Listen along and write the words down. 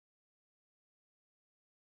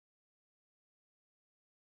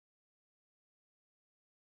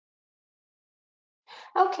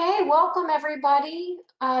Okay, welcome everybody.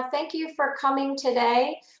 Thank you for coming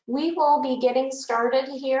today. We will be getting started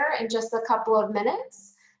here in just a couple of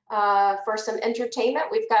minutes. For some entertainment,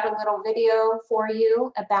 we've got a little video for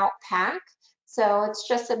you about PAC. So it's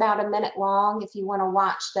just about a minute long if you want to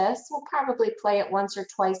watch this. We'll probably play it once or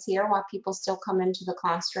twice here while people still come into the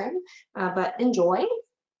classroom, but enjoy.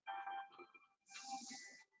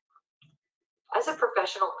 As a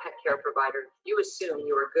professional pet care provider, you assume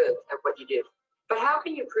you are good at what you do. But how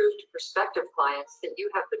can you prove to prospective clients that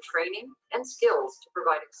you have the training and skills to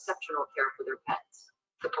provide exceptional care for their pets?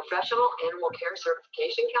 The Professional Animal Care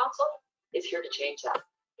Certification Council is here to change that.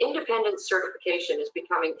 Independent certification is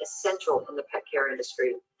becoming essential in the pet care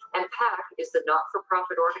industry, and PAC is the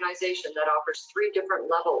not-for-profit organization that offers 3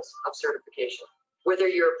 different levels of certification.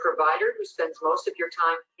 Whether you're a provider who spends most of your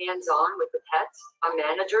time hands-on with the pets, a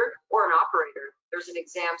manager, or an operator, there's an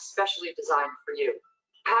exam specially designed for you.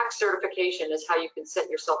 PAC certification is how you can set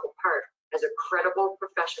yourself apart as a credible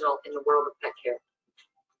professional in the world of pet care.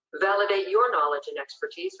 Validate your knowledge and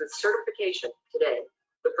expertise with certification today.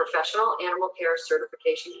 The Professional Animal Care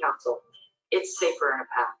Certification Council. It's safer in a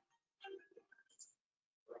PAC.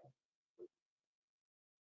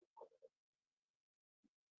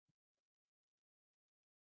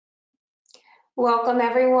 Welcome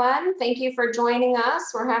everyone. Thank you for joining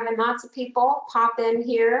us. We're having lots of people pop in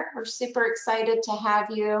here. We're super excited to have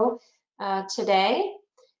you today.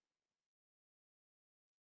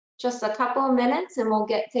 Just a couple of minutes and we'll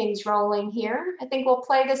get things rolling here. I think we'll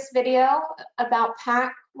play this video about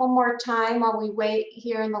PAC one more time while we wait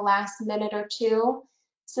here in the last minute or two.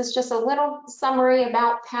 This is just a little summary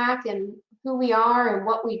about PAC and who we are and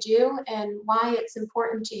what we do and why it's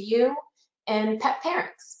important to you and pet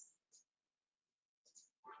parents.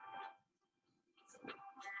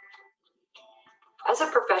 As a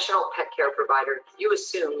professional pet care provider, you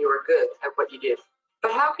assume you are good at what you do.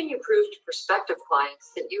 But how can you prove to prospective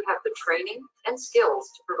clients that you have the training and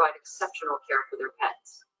skills to provide exceptional care for their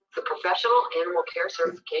pets? The Professional Animal Care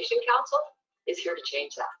Certification Council is here to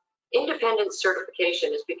change that. Independent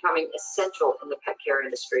certification is becoming essential in the pet care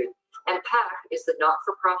industry, and PAC is the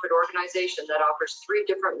not-for-profit organization that offers 3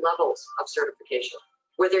 different levels of certification.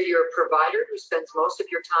 Whether you're a provider who spends most of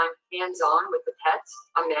your time hands-on with the pets,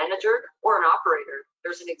 a manager, or an operator,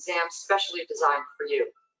 there's an exam specially designed for you.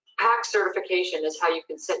 PAC certification is how you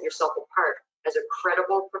can set yourself apart as a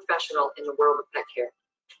credible professional in the world of pet care.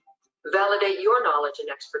 Validate your knowledge and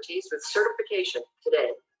expertise with certification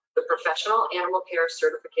today. The Professional Animal Care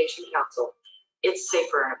Certification Council. It's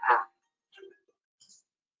safer in a PAC.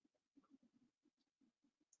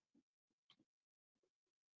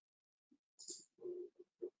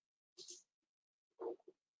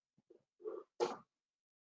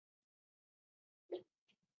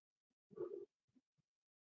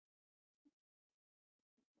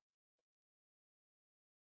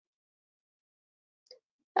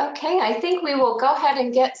 Okay, I think we will go ahead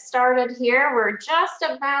and get started here. We're just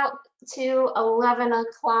about to 11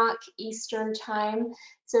 o'clock Eastern time.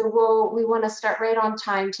 So we want to start right on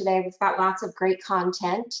time today. We've got lots of great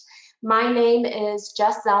content. My name is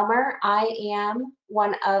Jess Zelmer. I am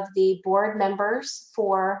one of the board members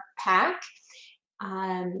for PAC,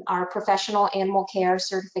 our Professional Animal Care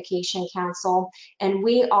Certification Council, and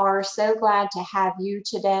we are so glad to have you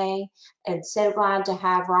today and so glad to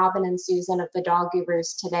have Robin and Susan of the Dog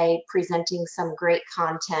Gurus today presenting some great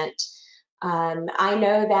content. I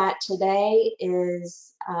know that today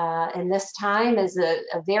is, and this time is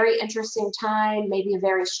a very interesting time, maybe a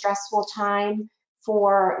very stressful time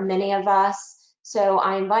for many of us. So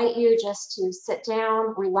I invite you just to sit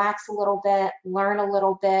down, relax a little bit, learn a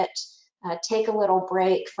little bit, take a little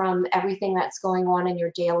break from everything that's going on in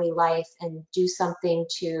your daily life and do something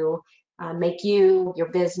to make you, your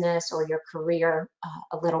business, or your career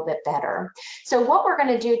a little bit better. So what we're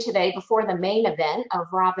going to do today before the main event of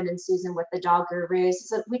Robin and Susan with the Dog Gurus is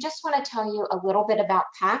that we just want to tell you a little bit about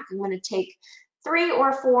PAC. I'm going to take 3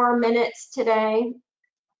 or 4 minutes today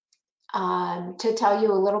to tell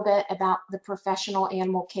you a little bit about the Professional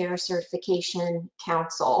Animal Care Certification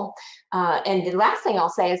Council. And the last thing I'll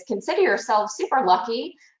say is consider yourself super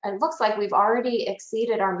lucky. It looks like we've already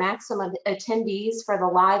exceeded our maximum attendees for the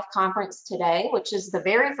live conference today, which is the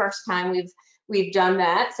very first time we've done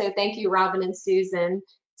that. So thank you, Robin and Susan,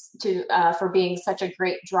 for being such a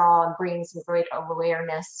great draw and bringing some great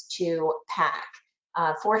awareness to PAC.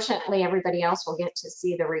 Fortunately, everybody else will get to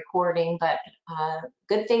see the recording, but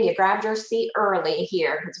good thing you grabbed your seat early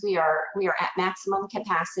here because we are at maximum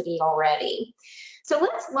capacity already. So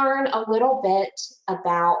let's learn a little bit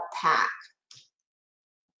about PAC.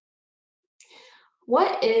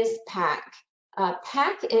 What is PAC?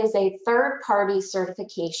 PAC is a third-party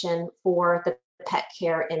certification for the pet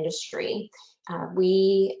care industry.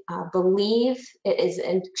 We believe it is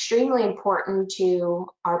extremely important to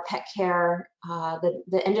our pet care,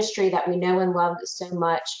 the industry that we know and love so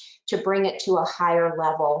much, to bring it to a higher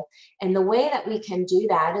level. And the way that we can do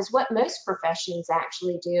that is what most professions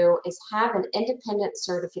actually do, is have an independent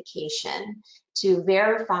certification to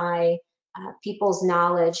verify people's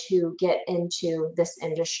knowledge who get into this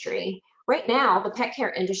industry. Right now, the pet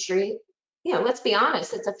care industry, let's be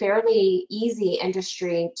honest, it's a fairly easy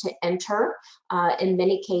industry to enter. In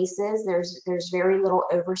many cases, there's very little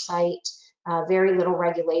oversight, very little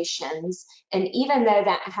regulations, and even though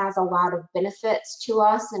that has a lot of benefits to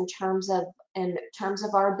us in terms of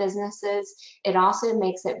our businesses, it also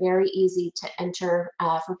makes it very easy to enter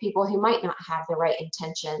for people who might not have the right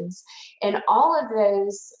intentions. And all of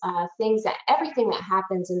those things, that everything that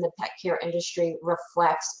happens in the pet care industry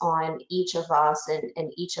reflects on each of us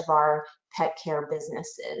and each of our pet care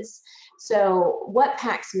businesses. So what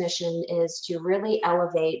PAC's mission is to really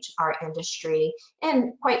elevate our industry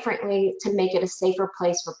and, quite frankly, to make it a safer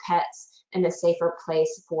place for pets and a safer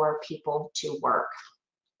place for people to work.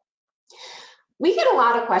 We get a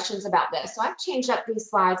lot of questions about this, so I've changed up these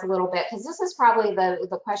slides a little bit because this is probably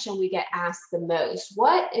the question we get asked the most.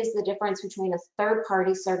 What is the difference between a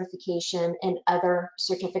third-party certification and other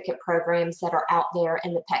certificate programs that are out there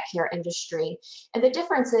in the pet care industry? And the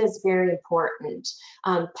difference is very important.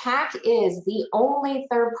 PAC is the only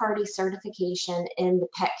third-party certification in the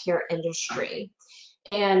pet care industry.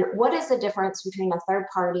 And what is the difference between a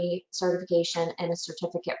third-party certification and a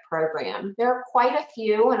certificate program? There are quite a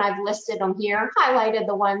few, and I've listed them here, highlighted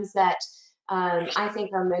the ones that I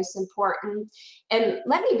think are most important. And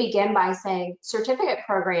let me begin by saying certificate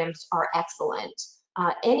programs are excellent.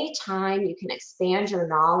 Anytime you can expand your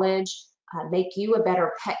knowledge, make you a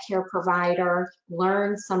better pet care provider,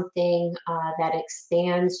 learn something that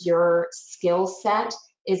expands your skill set,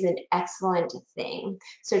 is an excellent thing.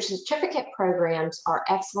 So certificate programs are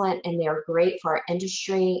excellent, and they're great for our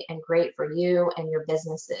industry and great for you and your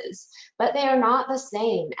businesses, but they are not the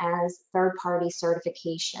same as third-party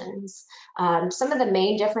certifications. Some of the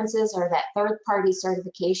main differences are that third-party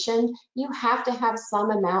certification, you have to have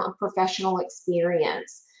some amount of professional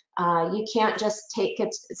experience. You can't just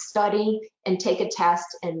study and take a test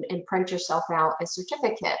and print yourself out a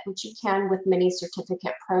certificate, which you can with many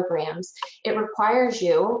certificate programs. It requires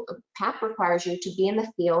you, PAC requires you to be in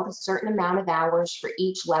the field a certain amount of hours for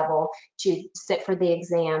each level to sit for the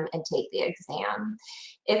exam and take the exam.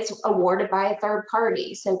 It's awarded by a third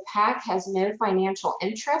party, so PAC has no financial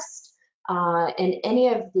interest in any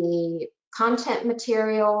of the content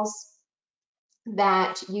materials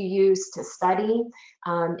that you use to study.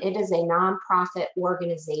 It is a nonprofit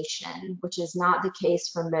organization, which is not the case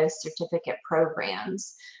for most certificate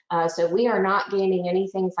programs. So we are not gaining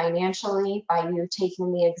anything financially by you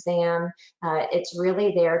taking the exam. It's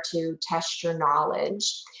really there to test your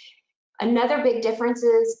knowledge. Another big difference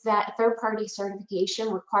is that third-party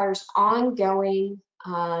certification requires ongoing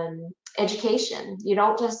education. You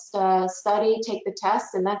don't just study, take the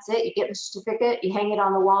test, and that's it. You get the certificate, you hang it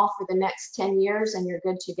on the wall for the next 10 years, and you're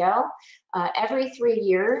good to go. Every 3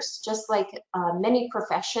 years, just like many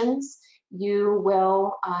professions, you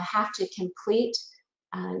will have to complete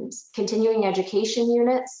continuing education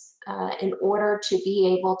units in order to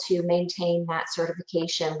be able to maintain that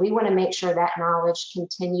certification. We want to make sure that knowledge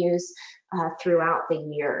continues throughout the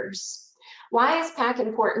years. Why is PAC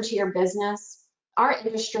important to your business? Our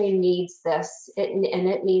industry needs this, and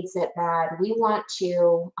it needs it bad. We want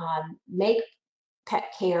to make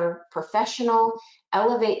pet care professional,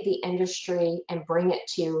 elevate the industry, and bring it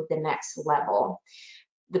to the next level.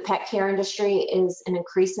 The pet care industry is an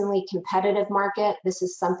increasingly competitive market. This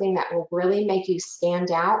is something that will really make you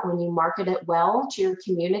stand out when you market it well to your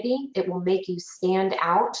community. It will make you stand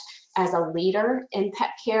out as a leader in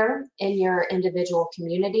pet care in your individual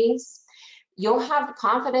communities. You'll have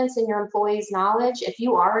confidence in your employees' knowledge. If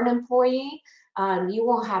you are an employee, you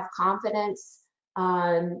will have confidence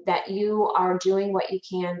that you are doing what you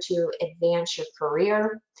can to advance your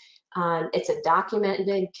career. It's a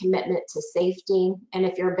documented commitment to safety. And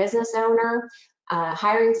if you're a business owner,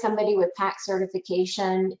 hiring somebody with PAC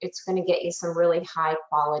certification, it's going to get you some really high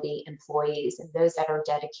quality employees and those that are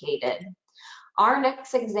dedicated. Our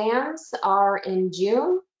next exams are in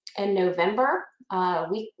June and November.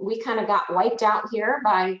 We kind of got wiped out here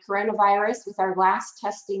by coronavirus with our last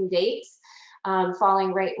testing dates,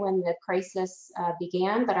 falling right when the crisis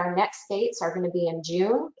began, but our next dates are going to be in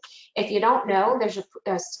June. If you don't know, there's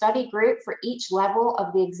a study group for each level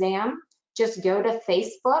of the exam. Just go to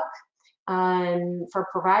Facebook for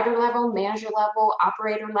provider level, manager level,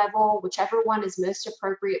 operator level, whichever one is most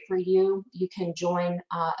appropriate for you. You can join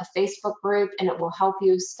a Facebook group and it will help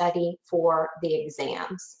you study for the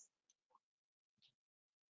exams.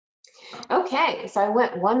 Okay, so I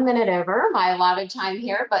went 1 minute over my allotted time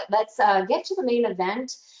here, but let's get to the main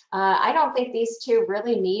event. I don't think these two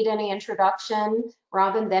really need any introduction.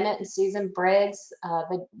 Robin Bennett and Susan Briggs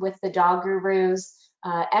with the Dog Gurus,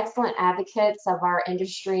 excellent advocates of our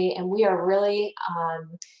industry, and we are really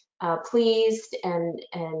pleased and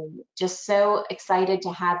just so excited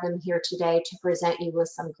to have them here today to present you with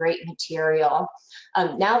some great material.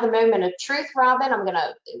 Now the moment of truth, Robin, I'm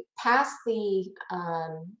gonna pass the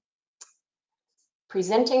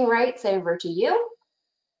presenting rights over to you.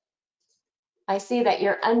 I see that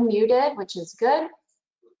you're unmuted, which is good.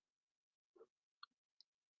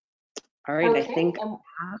 All right, Okay.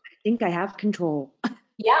 I think I have control.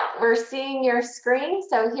 Yeah, we're seeing your screen.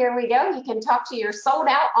 So here we go. You can talk to your sold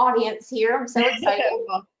out audience here. I'm so excited.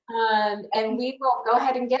 And we will go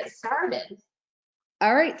ahead and get started.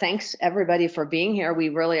 All right, thanks everybody for being here. We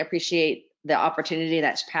really appreciate the opportunity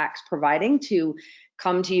that PAC's providing to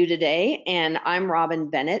come to you today. And I'm Robin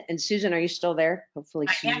Bennett. And Susan, are you still there? Hopefully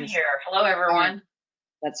I am here. Hello, everyone.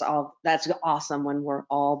 That's awesome when we're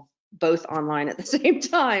all both online at the same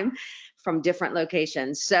time from different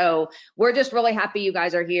locations. So we're just really happy you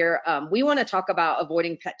guys are here. We want to talk about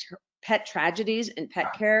avoiding pet tragedies in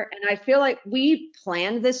pet care. And I feel like we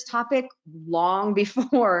planned this topic long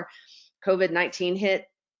before COVID-19 hit,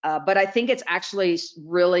 but I think it's actually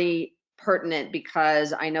really pertinent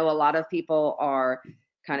because I know a lot of people are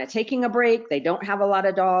kind of taking a break. They don't have a lot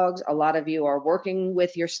of dogs. A lot of you are working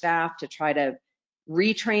with your staff to try to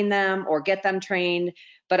retrain them or get them trained.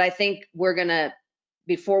 But I think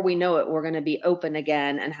before we know it, we're gonna be open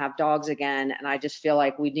again and have dogs again. And I just feel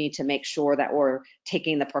like we need to make sure that we're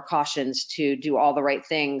taking the precautions to do all the right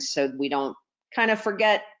things so we don't kind of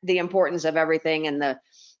forget the importance of everything and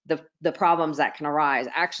the problems that can arise.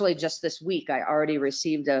 Actually, just this week, I already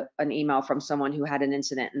received an email from someone who had an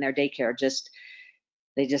incident in their daycare.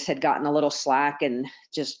 They just had gotten a little slack and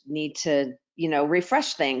just need to,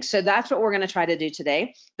 refresh things. So that's what we're going to try to do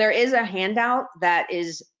today. There is a handout that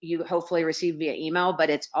you hopefully received via email,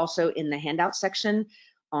 but it's also in the handout section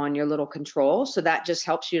on your little control. So that just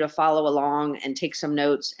helps you to follow along and take some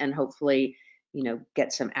notes and hopefully,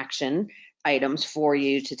 get some action items for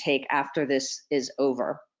you to take after this is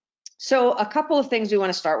over. So a couple of things we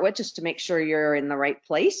want to start with just to make sure you're in the right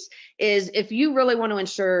place is if you really want to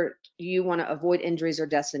ensure you want to avoid injuries or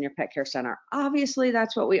deaths in your pet care center. Obviously,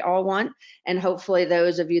 that's what we all want. And hopefully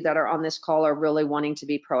those of you that are on this call are really wanting to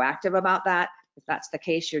be proactive about that. If that's the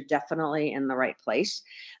case, you're definitely in the right place.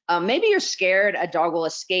 Maybe you're scared a dog will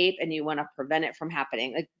escape and you want to prevent it from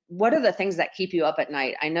happening. Like, what are the things that keep you up at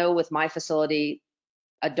night? I know with my facility,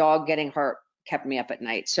 a dog getting hurt kept me up at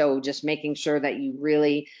night. So just making sure that you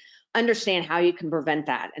really understand how you can prevent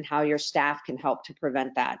that and how your staff can help to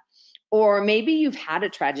prevent that. Or maybe you've had a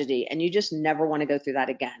tragedy and you just never want to go through that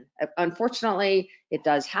again. Unfortunately, it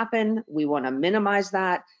does happen. We want to minimize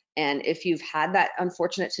that. And if you've had that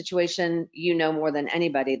unfortunate situation, you know more than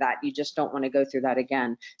anybody that you just don't want to go through that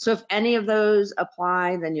again. So if any of those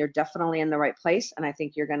apply, then you're definitely in the right place. And I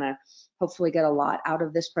think you're going to hopefully get a lot out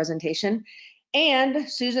of this presentation. And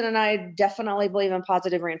Susan and I definitely believe in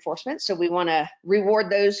positive reinforcement. So we want to reward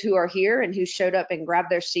those who are here and who showed up and grabbed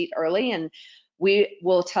their seat early. And we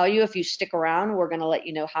will tell you, if you stick around, we're going to let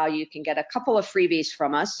you know how you can get a couple of freebies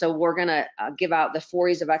from us. So we're going to give out the 4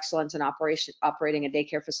 E's of excellence in operating a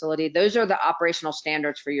daycare facility. Those are the operational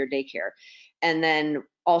standards for your daycare. And then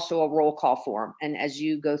also a roll call form. And as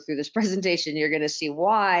you go through this presentation, you're going to see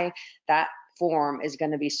why that form is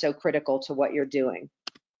going to be so critical to what you're doing.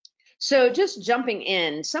 So just jumping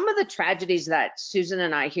in, some of the tragedies that Susan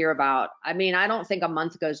and I hear about, I mean, I don't think a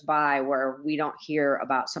month goes by where we don't hear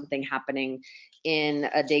about something happening in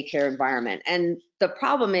a daycare environment. And the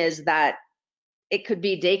problem is that it could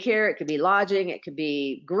be daycare, it could be lodging, it could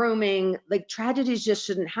be grooming, like tragedies just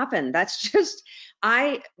shouldn't happen. That's just,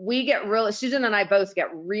 Susan and I both get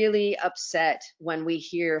really upset when we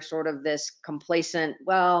hear sort of this complacent,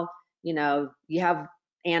 well, you have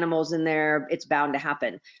animals in there, it's bound to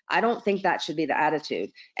happen. I don't think that should be the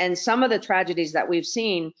attitude. And some of the tragedies that we've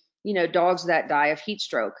seen, dogs that die of heat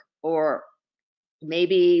stroke, or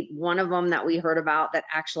maybe one of them that we heard about that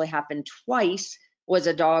actually happened twice was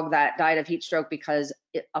a dog that died of heat stroke because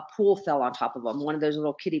a pool fell on top of them, one of those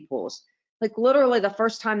little kiddie pools. Like literally the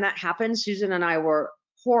first time that happened, Susan and I were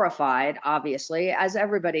horrified, obviously, as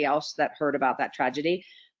everybody else that heard about that tragedy.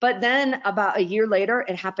 But then about a year later,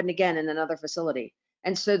 it happened again in another facility.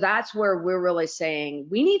 And so that's where we're really saying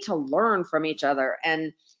we need to learn from each other.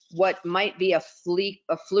 And what might be a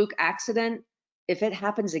fluke accident, if it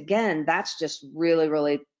happens again, that's just really,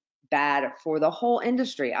 really bad for the whole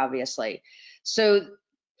industry, obviously. So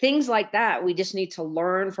things like that, we just need to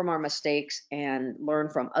learn from our mistakes and learn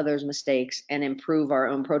from others' mistakes and improve our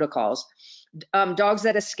own protocols. Dogs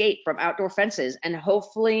that escape from outdoor fences, and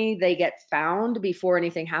hopefully they get found before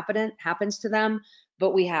anything happens to them.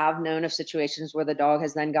 But we have known of situations where the dog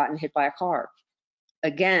has then gotten hit by a car.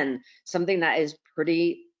 Again, something that is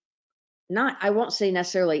pretty, not, I won't say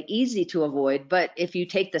necessarily easy to avoid, but if you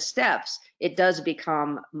take the steps, it does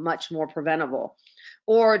become much more preventable.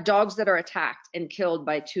 Or dogs that are attacked and killed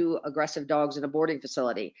by two aggressive dogs in a boarding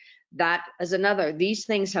facility. That is another. These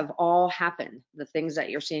things have all happened, the things that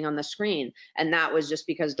you're seeing on the screen. And that was just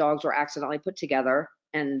because dogs were accidentally put together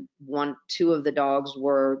and two of the dogs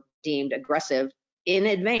were deemed aggressive in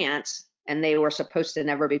advance, and they were supposed to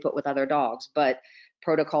never be put with other dogs, but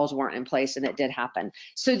protocols weren't in place and it did happen.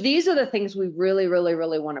 So these are the things we really, really,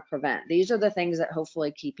 really want to prevent. These are the things that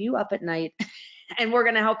hopefully keep you up at night and we're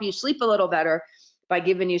going to help you sleep a little better by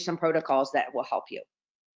giving you some protocols that will help you.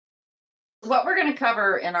 What we're going to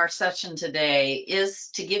cover in our session today is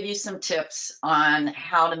to give you some tips on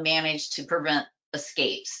how to manage to prevent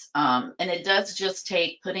escapes. And it does just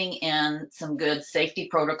take putting in some good safety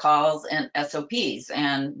protocols and SOPs.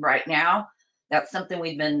 And right now, that's something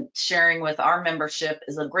we've been sharing with our membership,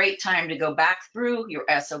 is a great time to go back through your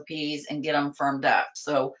SOPs and get them firmed up.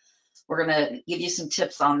 So we're going to give you some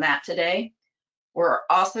tips on that today. We're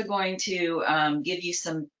also going to give you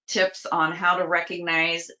some tips on how to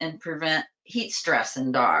recognize and prevent heat stress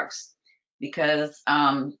in dogs, because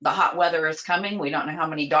the hot weather is coming. We don't know how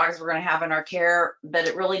many dogs we're going to have in our care, but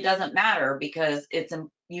it really doesn't matter, because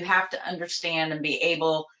you have to understand and be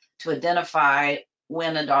able to identify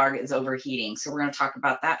when a dog is overheating. So we're going to talk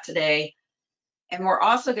about that today. And we're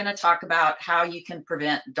also going to talk about how you can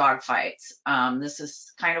prevent dog fights. This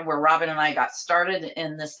is kind of where Robin and I got started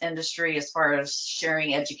in this industry as far as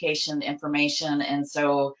sharing education information. And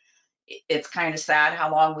so it's kind of sad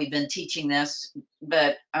how long we've been teaching this,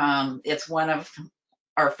 but it's one of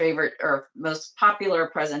our favorite or most popular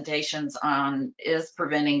presentations on is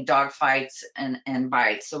preventing dog fights and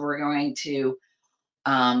bites. So we're going to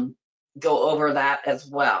go over that as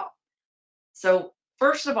well. So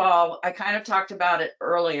first of all, I kind of talked about it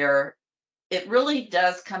earlier. It really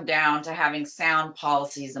does come down to having sound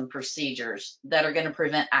policies and procedures that are going to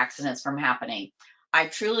prevent accidents from happening. I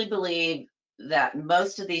truly believe that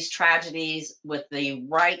most of these tragedies, with the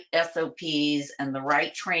right SOPs and the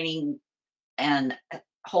right training and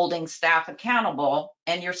holding staff accountable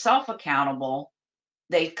and yourself accountable,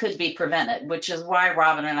 they could be prevented, which is why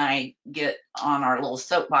Robin and I get on our little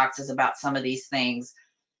soapboxes about some of these things.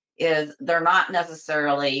 Is they're not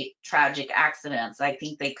necessarily tragic accidents. I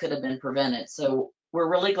think they could have been prevented. So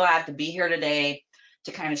we're really glad to be here today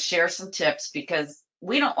to kind of share some tips, because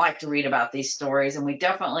we don't like to read about these stories, and we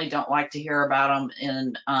definitely don't like to hear about them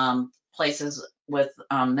in places with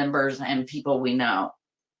members and people we know.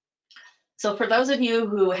 So for those of you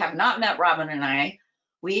who have not met Robin and I,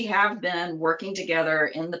 we have been working together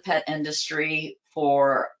in the pet industry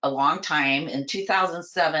for a long time. In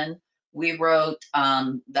 2007, we wrote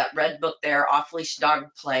that red book there, Off Leash Dog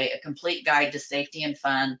Play, A Complete Guide to Safety and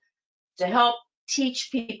Fun, to help teach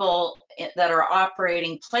people that are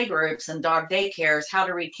operating playgroups and dog daycares how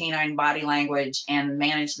to read canine body language and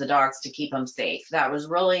manage the dogs to keep them safe. That was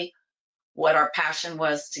really what our passion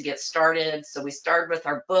was to get started. So we started with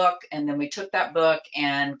our book, and then we took that book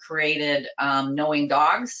and created Knowing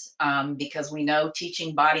Dogs, because we know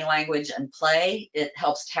teaching body language and play, it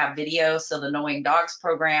helps to have video. So the Knowing Dogs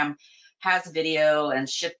program has video and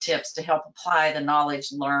ship tips to help apply the knowledge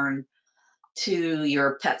learned to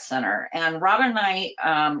your pet center. And Robin and I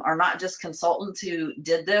are not just consultants who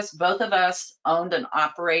did this. Both of us owned and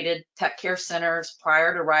operated pet care centers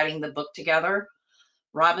prior to writing the book together.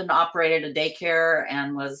 Robin operated a daycare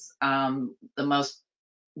and was the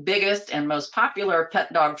biggest and most popular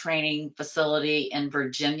pet dog training facility in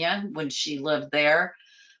Virginia when she lived there.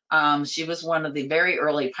 She was one of the very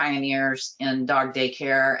early pioneers in dog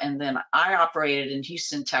daycare. And then I operated in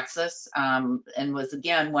Houston, Texas, and was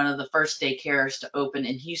again one of the first daycares to open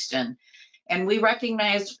in Houston. And we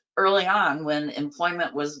recognized early on, when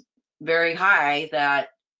employment was very high, that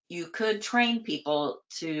you could train people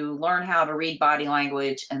to learn how to read body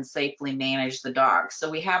language and safely manage the dog. So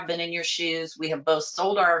we have been in your shoes. We have both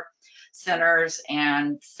sold our centers,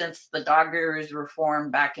 and since the Dog Gurus were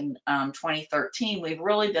formed back in 2013, we've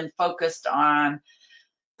really been focused on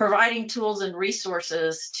providing tools and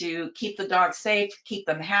resources to keep the dog safe, keep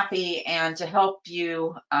them happy, and to help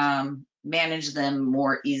you manage them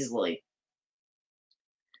more easily.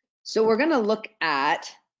 So we're going to look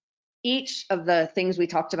at each of the things we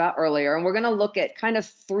talked about earlier, and we're going to look at kind of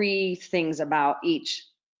 3 things about each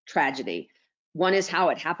tragedy. One is how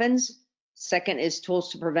it happens, second is tools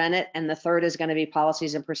to prevent it, and the third is going to be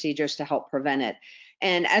policies and procedures to help prevent it.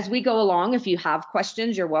 And as we go along, if you have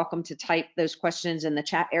questions, you're welcome to type those questions in the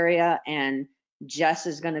chat area, and Jess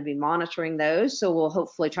is going to be monitoring those. So we'll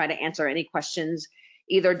hopefully try to answer any questions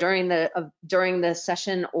either during the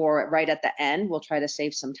session or right at the end. We'll try to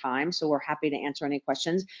save some time. So we're happy to answer any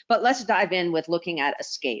questions. But let's dive in with looking at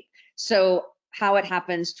escape. So how it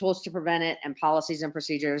happens, tools to prevent it, and policies and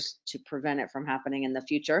procedures to prevent it from happening in the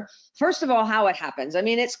future. First of all, how it happens. I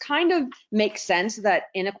mean, it's kind of makes sense that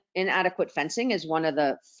inadequate fencing is one of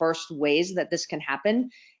the first ways that this can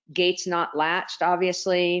happen. Gates not latched,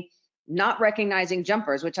 obviously. Not recognizing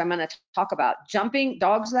jumpers, which I'm going to talk about. Jumping,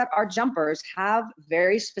 dogs that are jumpers have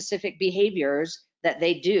very specific behaviors that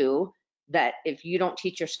they do that if you don't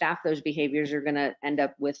teach your staff those behaviors, you're going to end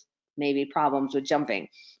up with maybe problems with jumping.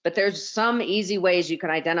 But there's some easy ways you can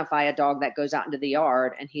identify a dog that goes out into the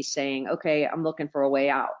yard and he's saying, okay, I'm looking for a way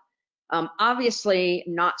out. Obviously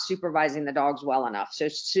not supervising the dogs well enough. So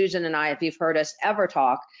Susan and I, if you've heard us ever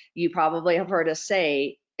talk, you probably have heard us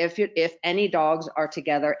say, if any dogs are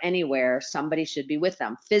together anywhere, somebody should be with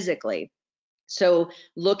them physically. So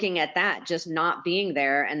looking at that, just not being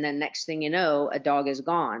there, and then next thing you know, a dog is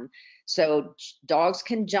gone. So dogs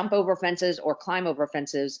can jump over fences or climb over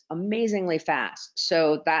fences amazingly fast.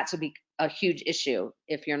 So that's a huge issue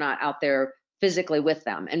if you're not out there physically with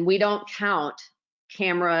them. And we don't count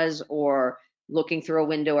cameras or looking through a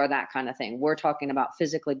window or that kind of thing. We're talking about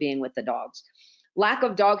physically being with the dogs. Lack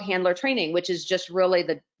of dog handler training, which is just really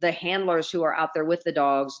the handlers who are out there with the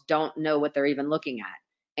dogs don't know what they're even looking at.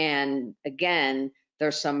 And again,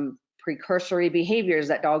 there's some precursory behaviors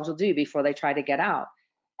that dogs will do before they try to get out.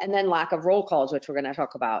 And then lack of roll calls, which we're going to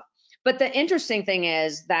talk about. But the interesting thing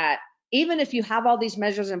is that even if you have all these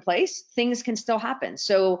measures in place, things can still happen.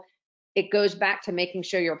 So it goes back to making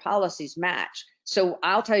sure your policies match. So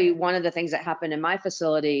I'll tell you one of the things that happened in my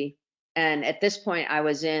facility, and at this point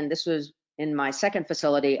this was in my second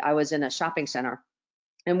facility, I was in a shopping center,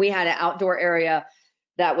 and we had an outdoor area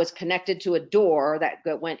that was connected to a door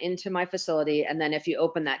that went into my facility. And then if you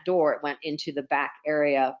open that door, it went into the back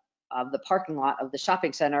area of the parking lot of the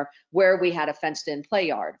shopping center where we had a fenced in play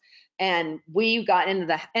yard. And we got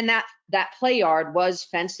into and that play yard was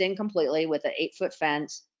fenced in completely with an 8-foot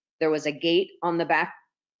fence. There was a gate on the back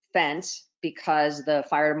fence because the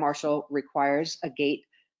fire marshal requires a gate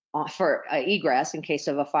for egress in case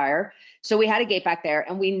of a fire. So we had a gate back there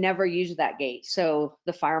and we never used that gate. So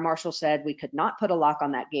the fire marshal said we could not put a lock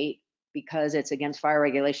on that gate because it's against fire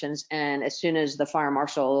regulations. And as soon as the fire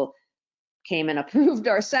marshal came and approved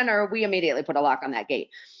our center, we immediately put a lock on that gate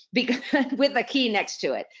because with a key next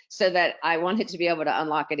to it, so that I wanted to be able to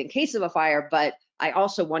unlock it in case of a fire, but I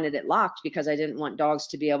also wanted it locked because I didn't want dogs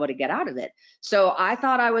to be able to get out of it. So I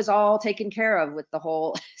thought I was all taken care of with the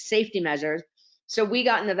whole safety measures. So we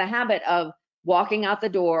got into the habit of walking out the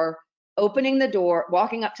door, opening the door,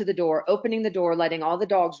 walking up to the door, opening the door, letting all the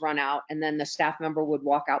dogs run out, and then the staff member would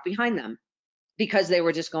walk out behind them because they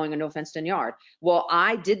were just going into a fenced-in yard. Well,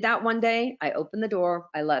 I did that one day. I opened the door.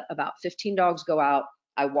 I let about 15 dogs go out.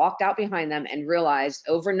 I walked out behind them and realized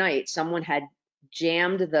overnight someone had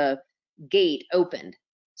jammed the gate opened.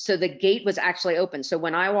 So the gate was actually open. So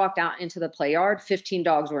when I walked out into the play yard, 15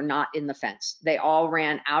 dogs were not in the fence. They all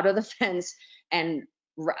ran out of the fence. And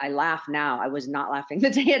I laugh now. I was not laughing the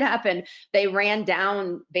day it happened. They ran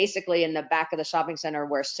down basically in the back of the shopping center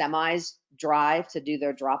where semis drive to do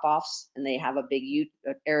their drop-offs, and they have a big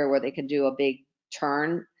area where they can do a big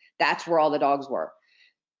turn. That's where all the dogs were.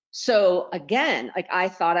 So again, like I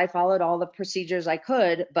thought I followed all the procedures I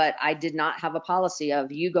could, but I did not have a policy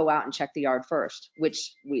of you go out and check the yard first,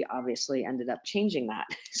 which we obviously ended up changing that.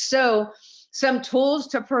 So some tools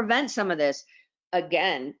to prevent some of this.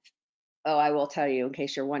 Again, I will tell you in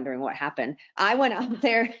case you're wondering what happened. I went out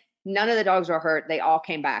there, none of the dogs were hurt. They all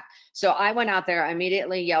came back. So I went out there, I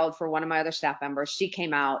immediately yelled for one of my other staff members. She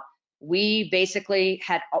came out. We basically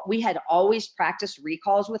had always practiced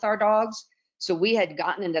recalls with our dogs. So we had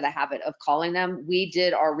gotten into the habit of calling them. We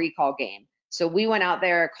did our recall game. So we went out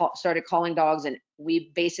there, started calling dogs, and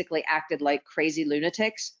we basically acted like crazy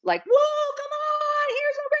lunatics, like, whoa, come on,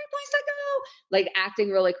 here's a great place to go. Like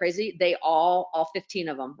acting really crazy. They all 15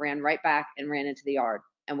 of them ran right back and ran into the yard,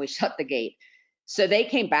 and we shut the gate. So they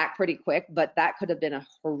came back pretty quick, but that could have been a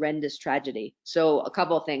horrendous tragedy. So a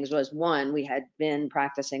couple of things was, one, we had been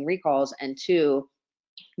practicing recalls, and two,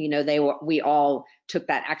 we all took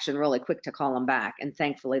that action really quick to call them back, and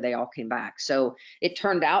thankfully they all came back. So it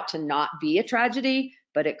turned out to not be a tragedy,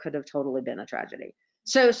 but it could have totally been a tragedy.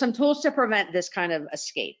 So some tools to prevent this kind of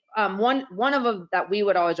escape. One of them that we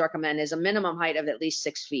would always recommend is a minimum height of at least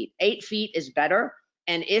 6 feet. 8 feet is better.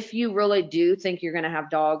 And if you really do think you're going to have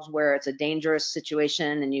dogs where it's a dangerous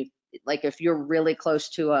situation, and if you're really close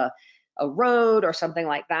to a road or something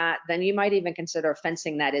like that, then you might even consider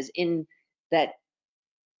fencing that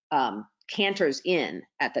canters in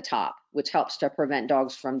at the top, which helps to prevent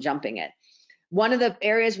dogs from jumping it. One of the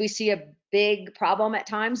areas we see a big problem at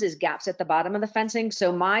times is gaps at the bottom of the fencing.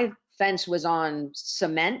 So my fence was on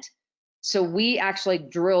cement. So we actually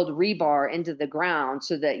drilled rebar into the ground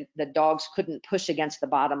so that the dogs couldn't push against the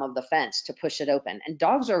bottom of the fence to push it open. And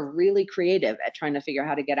dogs are really creative at trying to figure out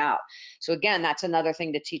how to get out. So again, that's another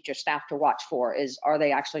thing to teach your staff to watch for, is, are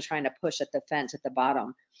they actually trying to push at the fence at the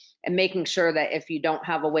bottom? And making sure that if you don't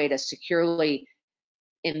have a way to securely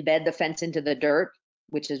embed the fence into the dirt,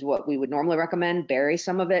 which is what we would normally recommend, bury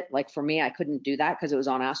some of it. Like for me, I couldn't do that because it was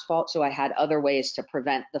on asphalt. So I had other ways to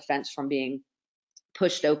prevent the fence from being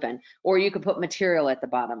pushed open, or you could put material at the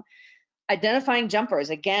bottom. Identifying jumpers.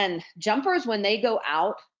 Again, jumpers, when they go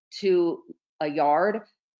out to a yard,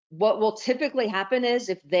 what will typically happen is,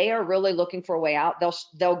 if they are really looking for a way out,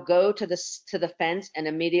 they'll go to the fence and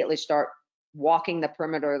immediately start walking the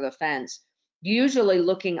perimeter of the fence, usually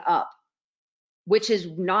looking up, which is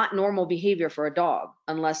not normal behavior for a dog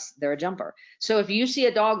unless they're a jumper. So if you see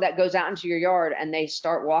a dog that goes out into your yard and they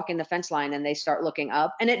start walking the fence line and they start looking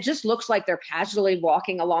up, and it just looks like they're casually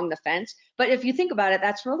walking along the fence, but if you think about it,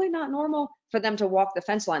 that's really not normal for them to walk the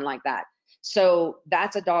fence line like that. So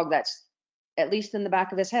that's a dog that's at least in the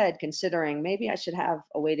back of his head considering, maybe I should have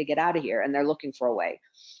a way to get out of here, and they're looking for a way.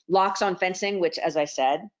 Locks on fencing, which, as I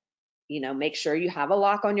said, make sure you have a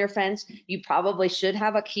lock on your fence. You probably should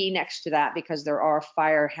have a key next to that, because there are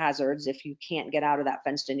fire hazards if you can't get out of that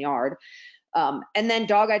fenced-in yard. And then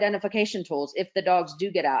dog identification tools. If the dogs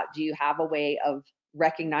do get out, do you have a way of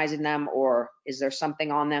recognizing them, or is there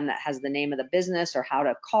something on them that has the name of the business or how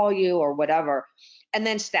to call you or whatever? And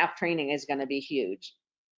then staff training is going to be huge.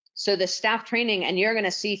 So the staff training, and you're going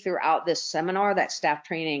to see throughout this seminar that staff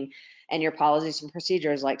training and your policies and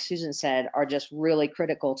procedures, like Susan said, are just really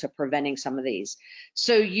critical to preventing some of these.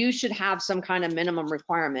 So you should have some kind of minimum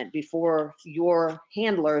requirement before your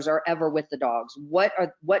handlers are ever with the dogs. What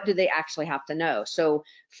do they actually have to know? So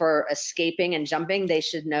for escaping and jumping, they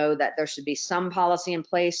should know that there should be some policy in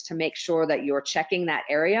place to make sure that you're checking that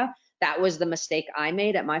area. That was the mistake I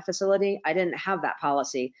made at my facility. I didn't have that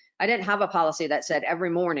policy. I didn't have a policy that said every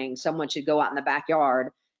morning someone should go out in the backyard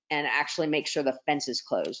and actually make sure the fence is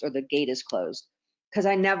closed or the gate is closed, because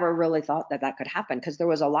I never really thought that could happen, because there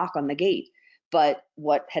was a lock on the gate. But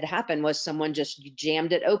what had happened was someone just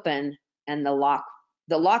jammed it open, and the lock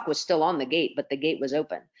was still on the gate, but the gate was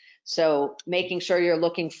open. So making sure you're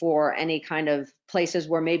looking for any kind of places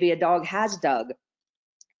where maybe a dog has dug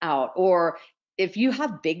out, or if you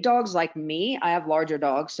have big dogs like me, I have larger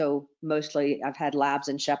dogs, so mostly I've had labs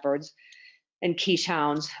and shepherds and quiche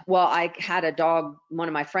hounds. Well, I had a dog, one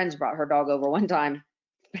of my friends brought her dog over one time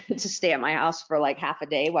to stay at my house for like half a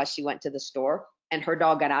day while she went to the store, and her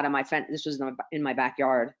dog got out of my fence. This was in my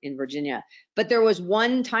backyard in Virginia. But there was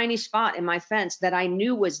one tiny spot in my fence that I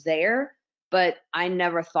knew was there, but I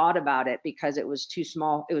never thought about it because it was too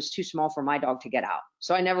small. It was too small for my dog to get out.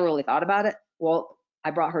 So I never really thought about it. Well,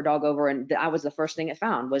 I brought her dog over, and I was the first thing it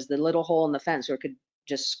found was the little hole in the fence where it could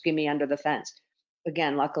just skimmy under the fence.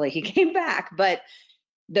 Again, luckily he came back, but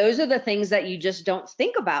those are the things that you just don't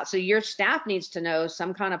think about. So your staff needs to know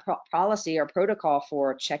some kind of policy or protocol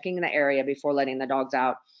for checking the area before letting the dogs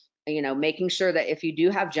out. Making sure that if you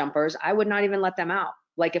do have jumpers, I would not even let them out.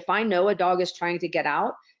 Like if I know a dog is trying to get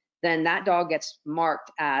out, then that dog gets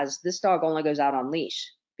marked as, this dog only goes out on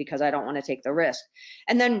leash, because I don't want to take the risk.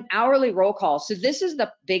 And then hourly roll call. So this is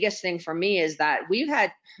the biggest thing for me, is that we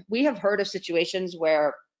have heard of situations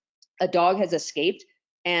where a dog has escaped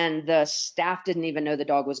and the staff didn't even know the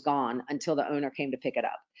dog was gone until the owner came to pick it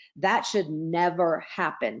up. That should never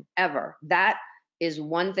happen, ever. That is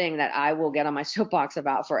one thing that I will get on my soapbox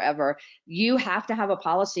about forever. You have to have a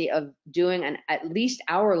policy of doing an at least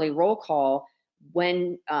hourly roll call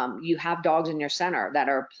when you have dogs in your center that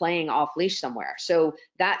are playing off leash somewhere. So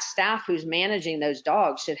that staff who's managing those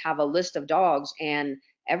dogs should have a list of dogs, and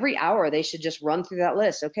every hour they should just run through that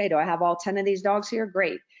list. Okay, do I have all 10 of these dogs here?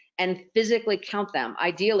 Great. And physically count them.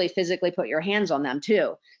 Ideally, physically put your hands on them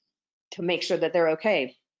too, to make sure that they're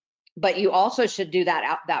okay. But you also should do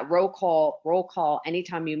that roll call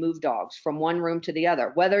anytime you move dogs from one room to the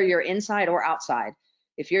other, whether you're inside or outside.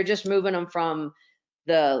 If you're just moving them from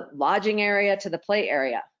the lodging area to the play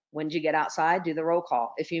area, when you get outside, do the roll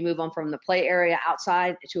call. If you move them from the play area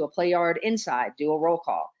outside to a play yard inside, do a roll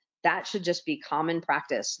call. That should just be common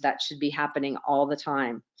practice. That should be happening all the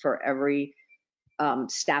time for every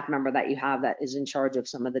staff member that you have that is in charge of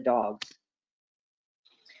some of the dogs.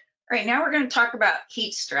 All right, now we're going to talk about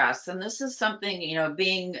heat stress. And this is something, you know,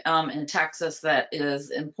 being in Texas, that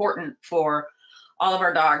is important for all of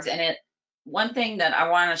our dogs. And one thing that I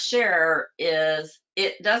want to share is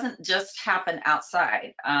it doesn't just happen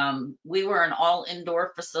outside. We were an all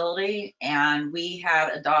indoor facility, and we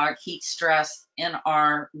had a dog heat stress in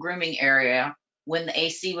our grooming area when the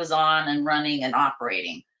AC was on and running and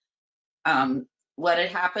operating. What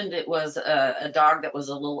had happened, it was a dog that was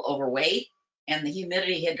a little overweight, and the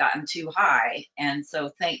humidity had gotten too high. And so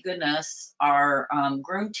thank goodness our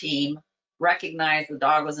groom team recognized the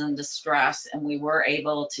dog was in distress, and we were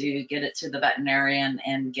able to get it to the veterinarian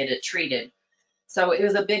and get it treated. So it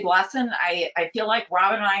was a big lesson. I feel like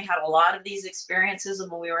Robin and I had a lot of these experiences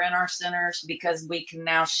when we were in our centers, because we can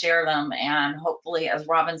now share them. And hopefully, as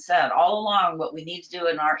Robin said, all along, what we need to do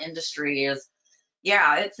in our industry is,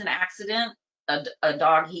 yeah, it's an accident, a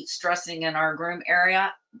dog heat stressing in our groom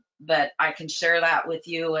area, but I can share that with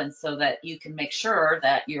you, and so that you can make sure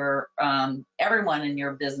that your everyone in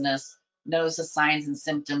your business knows the signs and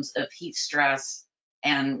symptoms of heat stress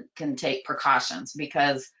and can take precautions.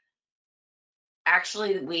 Because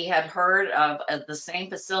actually, we had heard of at the same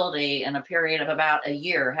facility in a period of about a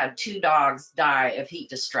year had 2 dogs die of heat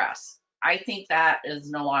distress. I think that is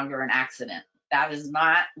no longer an accident. That is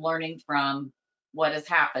not learning from what has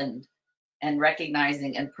happened and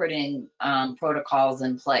recognizing and putting protocols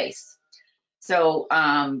in place. So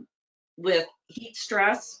with heat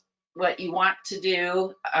stress, what you want to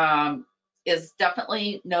do is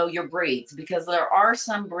definitely know your breeds, because there are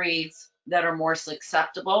some breeds that are more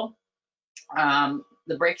susceptible. The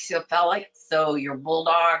brachycephalic, so your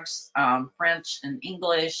bulldogs, French and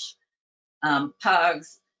English,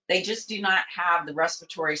 pugs, they just do not have the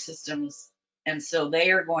respiratory systems, and so they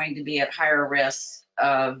are going to be at higher risk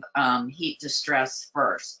of heat distress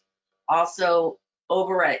first. Also,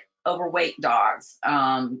 overweight dogs,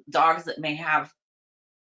 dogs that may have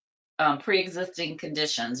pre-existing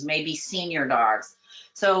conditions, maybe senior dogs.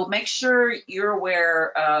 So make sure you're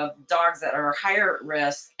aware of dogs that are higher at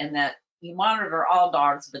risk, and that you monitor all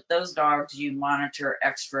dogs, but those dogs you monitor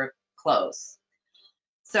extra close.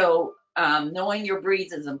 So knowing your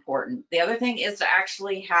breeds is important. The other thing is to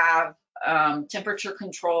actually have temperature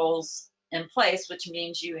controls in place, which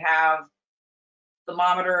means you have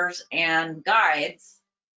thermometers and guides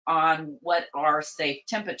on what are safe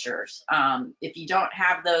temperatures. If you don't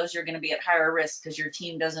have those, you're going to be at higher risk, because your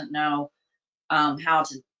team doesn't know how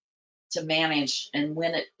to manage and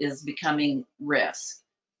when it is becoming risk.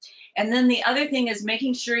 And then the other thing is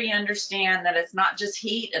making sure you understand that it's not just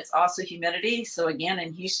heat, it's also humidity. So again,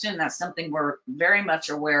 in Houston, that's something we're very much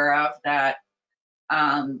aware of, that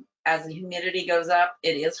as the humidity goes up,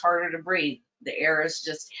 it is harder to breathe. The air is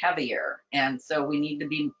just heavier. And so we need to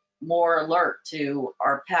be more alert to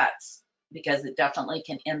our pets, because it definitely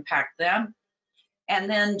can impact them. And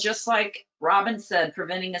then, just like Robin said,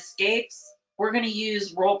 preventing escapes, we're going to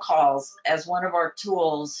use roll calls as one of our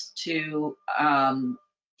tools to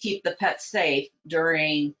keep the pet safe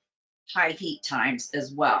during high heat times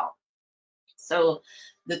as well. So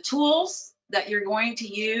the tools that you're going to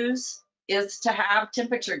use is to have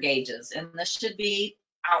temperature gauges, and this should be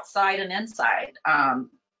outside and inside.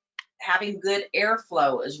 Having good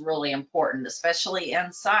airflow is really important, especially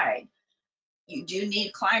inside. You do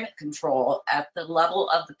need climate control at the level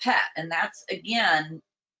of the pet, and that's, again,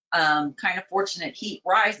 kind of fortunate. Heat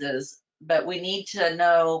rises, but we need to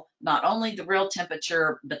know not only the real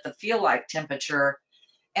temperature, but the feel-like temperature.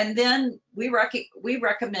 And then we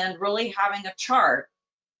recommend really having a chart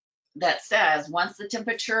that says, once the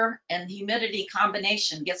temperature and humidity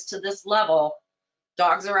combination gets to this level,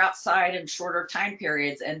 dogs are outside in shorter time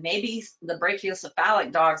periods, and maybe the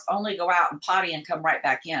brachycephalic dogs only go out and potty and come right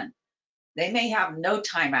back in. They may have no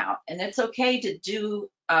timeout, and it's okay to do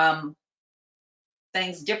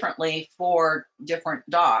things differently for different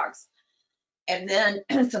dogs. And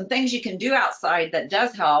then some things you can do outside that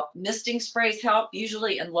does help. Misting sprays help,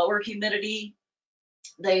 usually in lower humidity.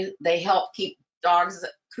 They help keep dogs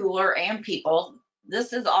cooler and people.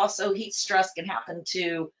 This is also, heat stress can happen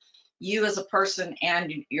to you as a person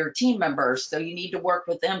and your team members. So you need to work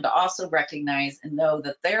with them to also recognize and know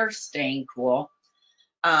that they're staying cool.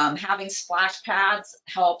 Having splash pads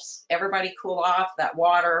helps everybody cool off. That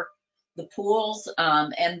water the pools,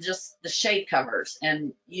 and just the shade covers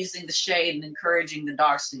and using the shade and encouraging the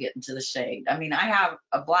dogs to get into the shade. I mean, I have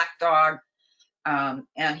a black dog,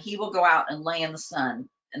 and he will go out and lay in the sun.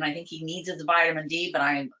 And I think he needs his vitamin D, but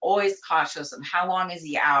I'm always cautious of how long is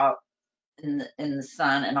he out in the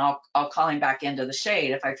sun, and I'll call him back into the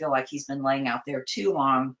shade if I feel like he's been laying out there too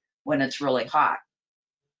long when it's really hot.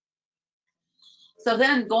 So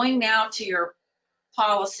then going now to your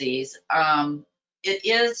policies, it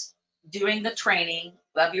is doing the training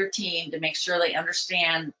of your team to make sure they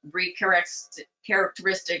understand breed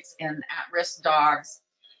characteristics in at-risk dogs,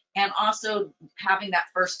 and also having that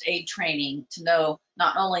first aid training to know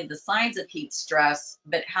not only the signs of heat stress,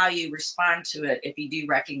 but how you respond to it if you do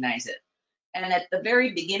recognize it. And at the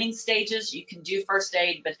very beginning stages, you can do first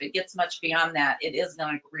aid, but if it gets much beyond that, it is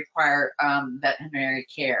going to require veterinary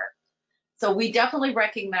care. So we definitely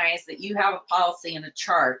recognize that you have a policy and a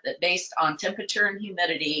chart that, based on temperature and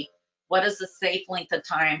humidity, what is the safe length of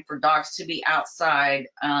time for dogs to be outside,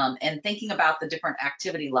 and thinking about the different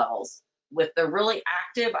activity levels. With the really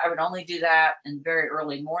active, I would only do that in very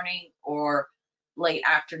early morning or late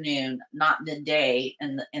afternoon, not midday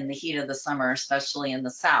in the heat of the summer, especially in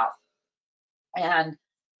the South. And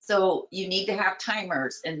so you need to have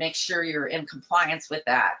timers and make sure you're in compliance with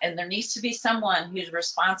that. And there needs to be someone who's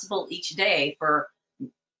responsible each day for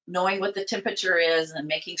knowing what the temperature is and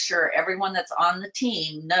making sure everyone that's on the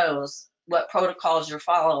team knows what protocols you're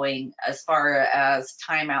following as far as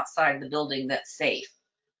time outside the building that's safe.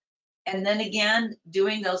 And then again,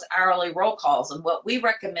 doing those hourly roll calls. And what we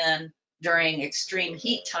recommend during extreme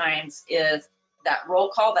heat times is that roll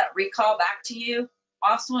call, that recall back to you,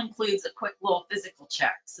 also includes a quick little physical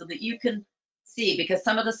check so that you can see, because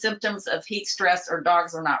some of the symptoms of heat stress are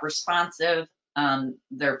dogs are not responsive,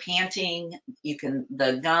 they're panting,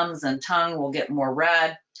 the gums and tongue will get more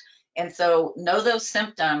red. And so know those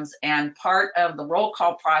symptoms, and part of the roll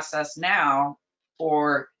call process now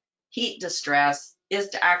for heat distress is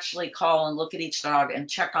to actually call and look at each dog and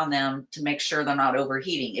check on them to make sure they're not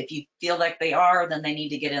overheating. If you feel like they are, then they need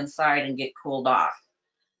to get inside and get cooled off.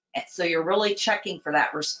 And so you're really checking for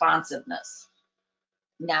that responsiveness.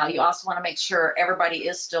 Now, you also want to make sure everybody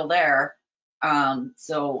is still there.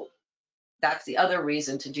 So that's the other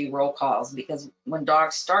reason to do roll calls, because when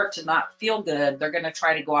dogs start to not feel good, they're going to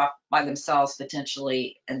try to go off by themselves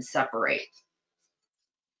potentially and separate.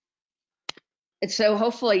 And so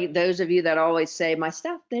hopefully those of you that always say, my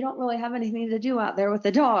staff, they don't really have anything to do out there with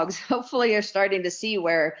the dogs, hopefully you're starting to see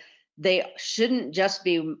where they shouldn't just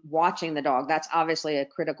be watching the dog. That's obviously a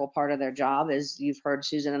critical part of their job. As you've heard,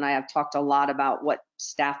 Susan and I have talked a lot about what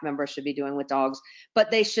staff members should be doing with dogs, but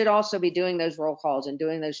they should also be doing those roll calls and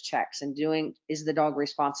doing those checks and is the dog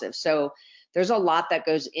responsive? So there's a lot that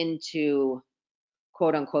goes into,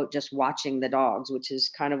 quote unquote, just watching the dogs, which is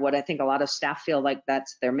kind of what I think a lot of staff feel like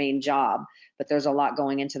that's their main job, but there's a lot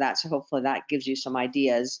going into that. So hopefully that gives you some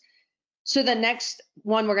ideas. So the next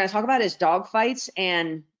one we're going to talk about is dog fights.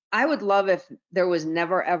 And I would love if there was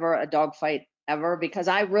never, ever a dog fight ever, because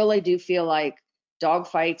I really do feel like dog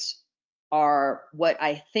fights are what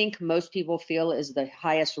I think most people feel is the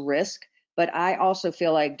highest risk. But I also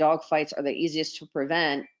feel like dog fights are the easiest to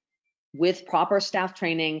prevent with proper staff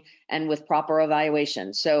training and with proper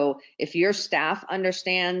evaluation. So if your staff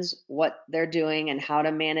understands what they're doing and how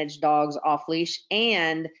to manage dogs off leash,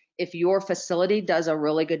 and if your facility does a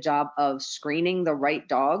really good job of screening the right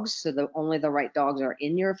dogs, so that only the right dogs are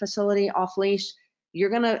in your facility off leash, you're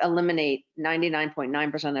going to eliminate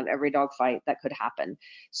 99.9% of every dog fight that could happen.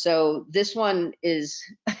 So this one is,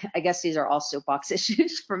 I guess these are all soapbox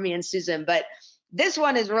issues for me and Susan, but this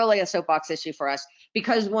one is really a soapbox issue for us,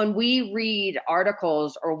 because when we read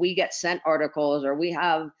articles or we get sent articles or we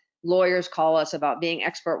have lawyers call us about being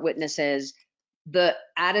expert witnesses, the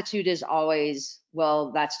attitude is always,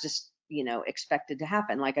 well, that's just, expected to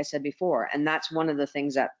happen, like I said before. And that's one of the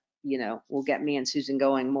things that, will get me and Susan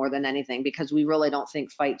going more than anything, because we really don't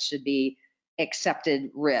think fights should be accepted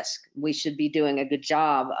risk. We should be doing a good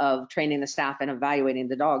job of training the staff and evaluating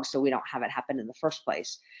the dogs so we don't have it happen in the first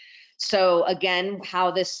place. So again, how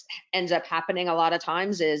this ends up happening a lot of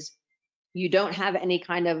times is you don't have any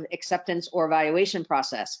kind of acceptance or evaluation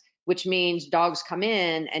process, which means dogs come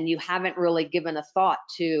in and you haven't really given a thought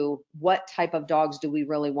to what type of dogs do we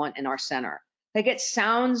really want in our center. Like, it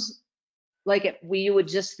sounds like we would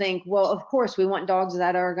just think, well, of course we want dogs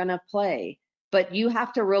that are going to play. But you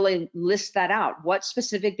have to really list that out. What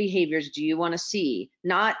specific behaviors do you want to see?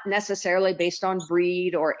 Not necessarily based on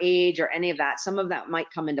breed or age or any of that. Some of that might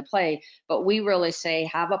come into play, but we really say,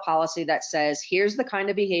 have a policy that says, here's the kind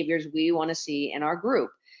of behaviors we want to see in our group.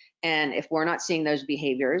 And if we're not seeing those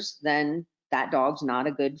behaviors, then that dog's not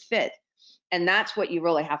a good fit. And that's what you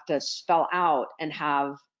really have to spell out and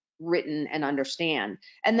have written and understand.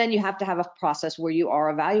 And then you have to have a process where you are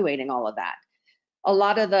evaluating all of that. A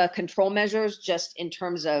lot of the control measures, just in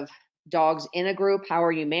terms of dogs in a group, how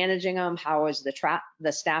are you managing them? How is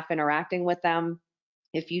the staff interacting with them?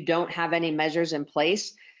 If you don't have any measures in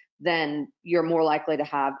place, then you're more likely to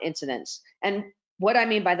have incidents. And what I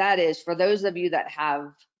mean by that is, for those of you that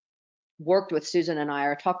have worked with Susan and I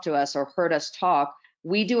or talked to us or heard us talk,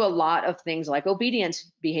 we do a lot of things like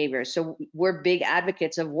obedience behaviors. So we're big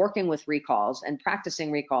advocates of working with recalls and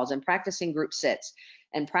practicing group sits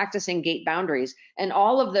and practicing gate boundaries. And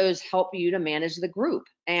all of those help you to manage the group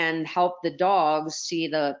and help the dogs see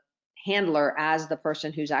the handler as the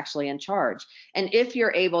person who's actually in charge. And if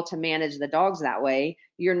you're able to manage the dogs that way,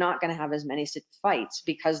 you're not going to have as many fights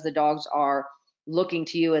because the dogs are looking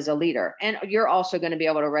to you as a leader. And you're also going to be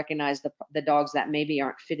able to recognize the dogs that maybe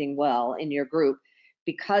aren't fitting well in your group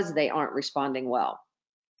because they aren't responding well.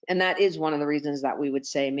 And that is one of the reasons that we would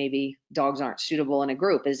say maybe dogs aren't suitable in a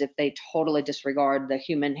group, is if they totally disregard the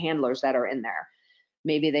human handlers that are in there.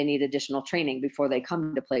 Maybe they need additional training before they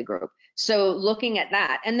come to play group. So looking at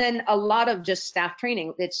that, and then a lot of just staff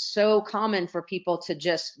training. It's so common for people to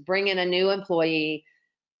just bring in a new employee.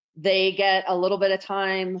 They get a little bit of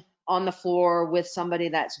time on the floor with somebody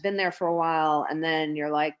that's been there for a while, and then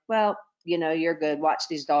you're like, well, you're good. Watch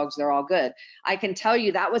these dogs, they're all good. I can tell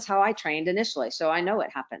you that was how I trained initially, so I know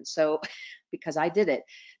it happened. So because I did it.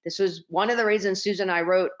 This was one of the reasons Susan and I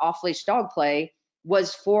wrote Off-Leash Dog Play,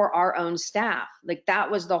 was for our own staff. Like,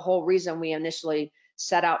 that was the whole reason we initially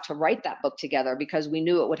set out to write that book together, because we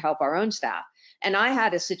knew it would help our own staff. And I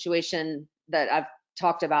had a situation that I've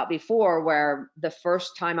talked about before, where the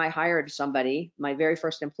first time I hired somebody, my very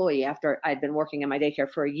first employee, after I'd been working in my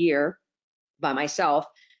daycare for a year by myself,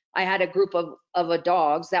 I had a group of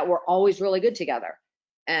dogs that were always really good together.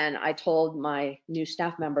 And I told my new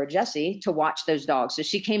staff member, Jessie, to watch those dogs. So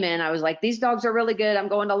she came in, I was like, these dogs are really good, I'm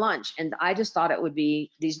going to lunch. And I just thought it would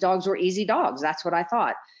be, these dogs were easy dogs. That's what I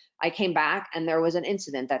thought. I came back and there was an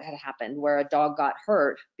incident that had happened where a dog got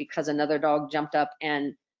hurt because another dog jumped up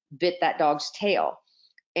and bit that dog's tail.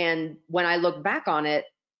 And when I look back on it,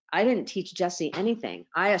 I didn't teach Jessie anything.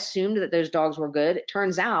 I assumed that those dogs were good. It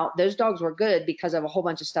turns out those dogs were good because of a whole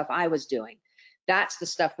bunch of stuff I was doing. That's the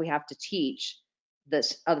stuff we have to teach the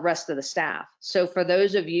rest of the staff. So for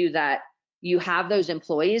those of you that you have those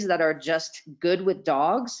employees that are just good with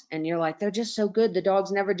dogs, and you're like, they're just so good, the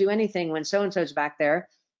dogs never do anything when so-and-so's back there,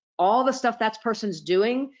 all the stuff that person's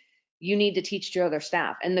doing, you need to teach your other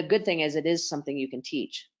staff. And the good thing is, it is something you can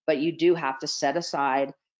teach, but you do have to set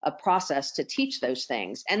aside a process to teach those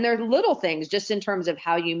things. And they're little things just in terms of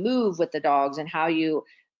how you move with the dogs and how you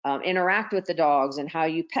interact with the dogs and how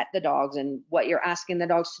you pet the dogs and what you're asking the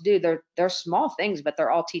dogs to do. They're small things, but they're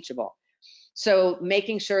all teachable. So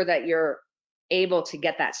making sure that you're able to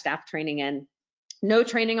get that staff training in. No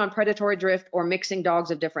training on predatory drift or mixing dogs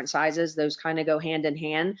of different sizes. Those kind of go hand in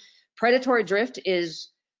hand. Predatory drift is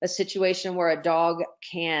a situation where a dog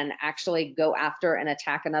can actually go after and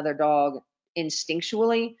attack another dog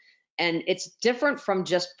instinctually, and it's different from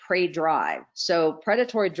just prey drive. So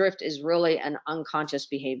predatory drift is really an unconscious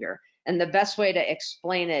behavior, and the best way to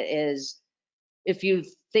explain it is, if you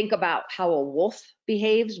think about how a wolf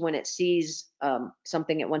behaves when it sees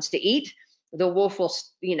something it wants to eat, the wolf will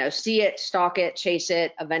see it, stalk it, chase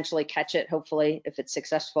it, eventually catch it, hopefully if it's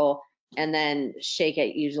successful, and then shake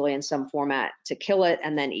it, usually in some format, to kill it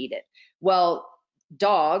and then eat it. Well,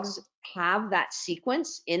 dogs have that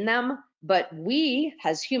sequence in them, but we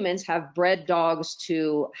as humans have bred dogs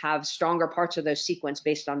to have stronger parts of those sequence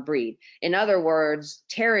based on breed. In other words,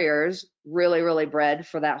 terriers really bred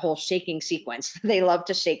for that whole shaking sequence. They love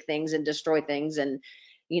to shake things and destroy things and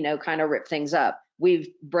kind of rip things up. We've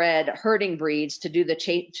bred herding breeds to do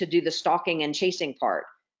the stalking and chasing part,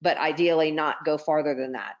 but ideally not go farther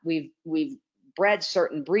than that. We've bred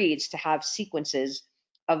certain breeds to have sequences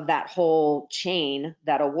of that whole chain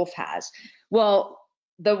that a wolf has. Well,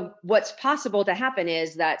 what's possible to happen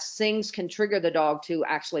is that things can trigger the dog to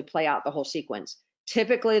actually play out the whole sequence.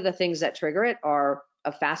 Typically, the things that trigger it are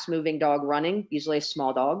a fast-moving dog running, usually a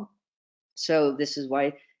small dog. So this is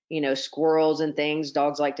why, squirrels and things,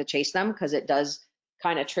 dogs like to chase them, because it does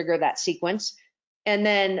kind of trigger that sequence. And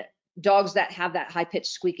then dogs that have that high-pitched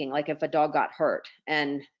squeaking, like if a dog got hurt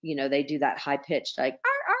and, they do that high-pitched, like,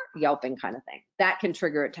 arr, arr, yelping kind of thing, that can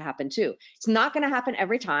trigger it to happen too. It's not going to happen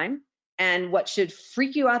every time. And what should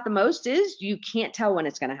freak you out the most is you can't tell when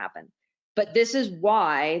it's going to happen. But this is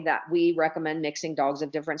why that we recommend mixing dogs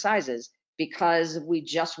of different sizes, because we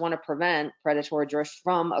just want to prevent predatory drift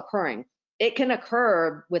from occurring. It can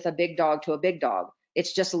occur with a big dog to a big dog,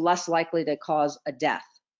 It's just less likely to cause a death.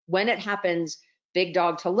 When it happens, big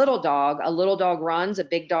dog to little dog, a little dog runs, a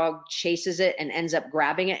big dog chases it and ends up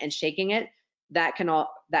grabbing it and shaking it, that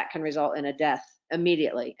can result in a death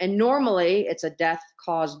immediately. And normally it's a death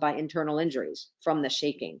caused by internal injuries from the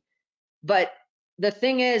shaking. But the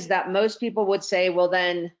thing is that most people would say, well,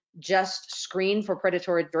 then just screen for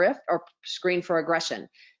predatory drift or screen for aggression.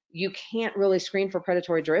 You can't really screen for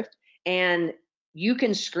predatory drift, and you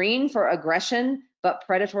can screen for aggression, but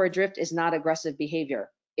predatory drift is not aggressive behavior.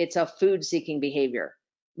 It's a food seeking behavior.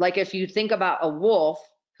 Like if you think about a wolf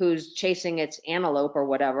who's chasing its antelope or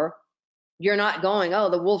whatever, you're not going, oh,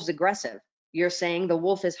 the wolf's aggressive. You're saying the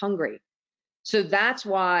wolf is hungry. So that's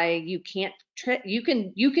why you can't, you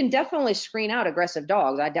can definitely screen out aggressive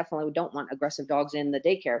dogs. I definitely don't want aggressive dogs in the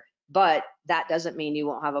daycare, but that doesn't mean you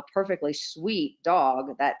won't have a perfectly sweet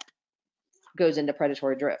dog that goes into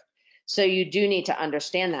predatory drift. So you do need to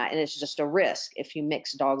understand that, and it's just a risk if you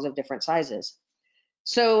mix dogs of different sizes.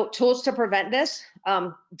 So tools to prevent this,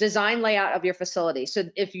 design layout of your facility. So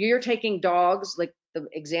if you're taking dogs, like the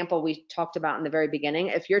example we talked about in the very beginning,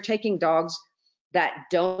 if you're taking dogs that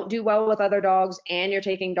don't do well with other dogs and you're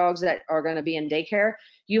taking dogs that are going to be in daycare,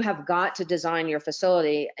 you have got to design your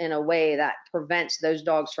facility in a way that prevents those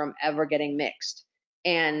dogs from ever getting mixed.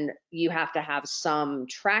 And you have to have some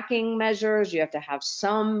tracking measures, you have to have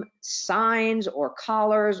some signs or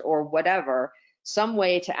collars or whatever, some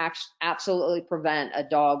way to absolutely prevent a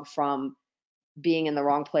dog from being in the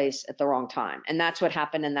wrong place at the wrong time. And that's what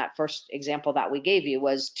happened in that first example that we gave you,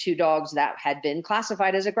 was 2 dogs that had been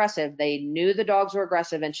classified as aggressive. They knew the dogs were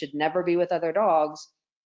aggressive and should never be with other dogs,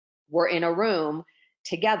 were in a room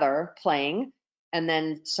together playing, and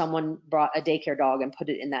then someone brought a daycare dog and put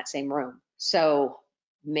it in that same room. So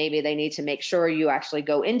maybe they need to make sure you actually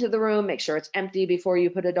go into the room, make sure it's empty before you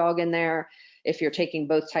put a dog in there if you're taking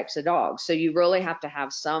both types of dogs. So you really have to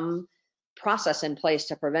have some process in place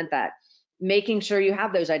to prevent that. Making sure you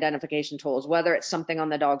have those identification tools, whether it's something on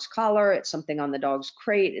the dog's collar, it's something on the dog's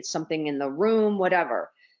crate, it's something in the room,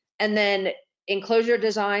 whatever. And then enclosure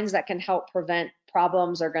designs that can help prevent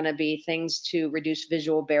problems are going to be things to reduce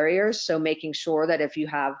visual barriers. So making sure that if you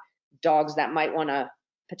have dogs that might want to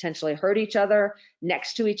potentially hurt each other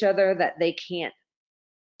next to each other, that they can't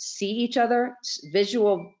see each other.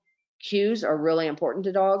 Visual cues are really important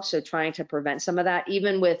to dogs. So trying to prevent some of that,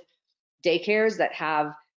 even with daycares that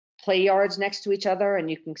have play yards next to each other, and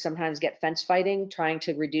you can sometimes get fence fighting, trying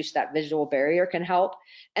to reduce that visual barrier can help.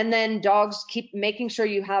 And then dogs, keep making sure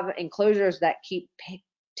you have enclosures that keep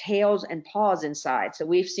tails and paws inside. So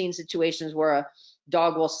we've seen situations where a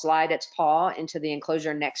dog will slide its paw into the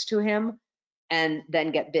enclosure next to him and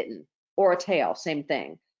then get bitten, or a tail, same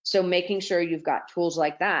thing. So making sure you've got tools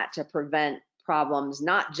like that to prevent problems,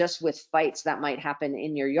 not just with fights that might happen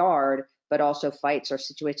in your yard, but also fights or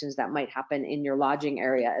situations that might happen in your lodging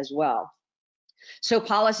area as well. So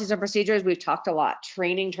policies and procedures, we've talked a lot.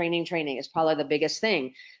 Training is probably the biggest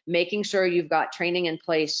thing. Making sure you've got training in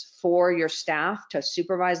place for your staff to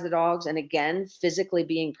supervise the dogs. And again, physically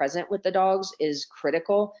being present with the dogs is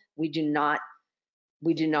critical. We do not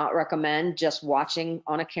recommend just watching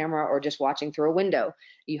on a camera or just watching through a window.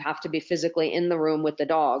 You have to be physically in the room with the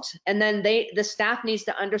dogs. And then the staff needs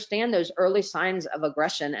to understand those early signs of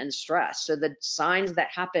aggression and stress. So the signs that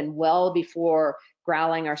happen well before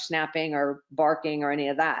growling or snapping or barking or any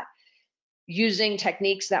of that. Using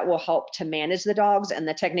techniques that will help to manage the dogs, and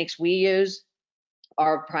the techniques we use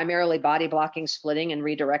are primarily body blocking, splitting, and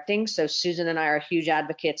redirecting. So Susan and I are huge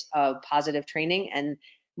advocates of positive training and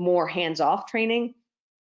more hands-off training.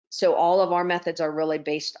 So all of our methods are really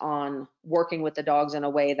based on working with the dogs in a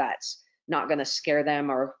way that's not going to scare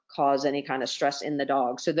them or cause any kind of stress in the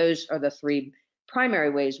dog. So those are the 3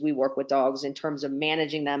 primary ways we work with dogs in terms of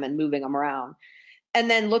managing them and moving them around. And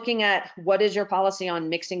then looking at what is your policy on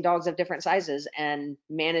mixing dogs of different sizes and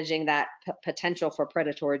managing that potential for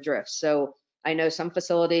predatory drift. So I know some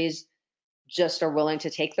facilities just are willing to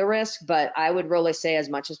take the risk, but I would really say as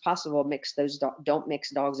much as possible, don't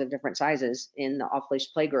mix dogs of different sizes in the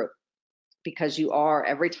off-leash play group, because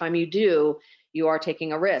every time you do, you are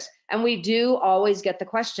taking a risk. And we do always get the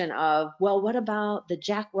question of, well, what about the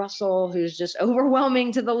Jack Russell who's just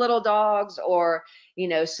overwhelming to the little dogs, or,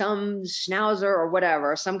 some Schnauzer or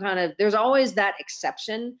whatever, there's always that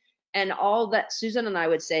exception. And all that Susan and I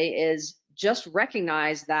would say is, just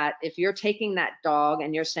recognize that if you're taking that dog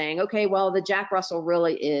and you're saying, okay, well, the Jack Russell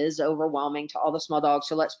really is overwhelming to all the small dogs,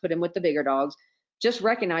 so let's put him with the bigger dogs. Just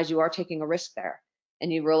recognize you are taking a risk there,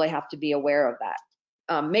 and you really have to be aware of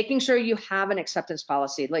that. Making sure you have an acceptance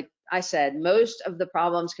policy. Like I said, most of the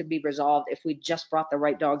problems could be resolved if we just brought the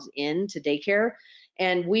right dogs in to daycare.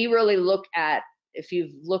 And we really look at if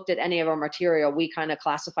you've looked at any of our material, we kind of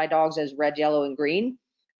classify dogs as red, yellow, and green.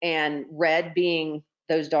 And red being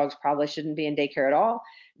those dogs probably shouldn't be in daycare at all.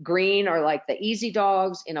 Green are like the easy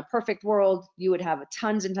dogs. In a perfect world, you would have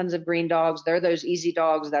tons and tons of green dogs. They're those easy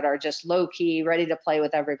dogs that are just low key, ready to play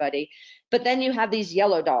with everybody. But then you have these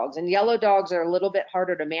yellow dogs, and yellow dogs are a little bit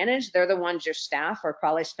harder to manage. They're the ones your staff are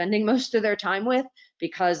probably spending most of their time with,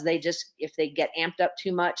 because they just, if they get amped up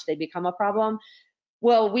too much, they become a problem.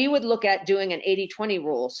 Well, we would look at doing an 80-20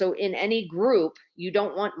 rule. So in any group, you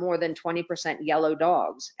don't want more than 20% yellow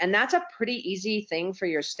dogs. And that's a pretty easy thing for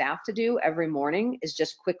your staff to do every morning, is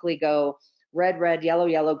just quickly go red, red, yellow,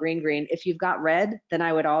 yellow, green, green. If you've got red, then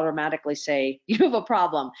I would automatically say you have a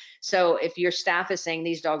problem. So if your staff is saying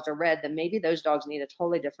these dogs are red, then maybe those dogs need a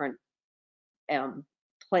totally different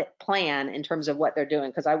plan in terms of what they're doing,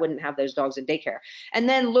 because I wouldn't have those dogs in daycare. And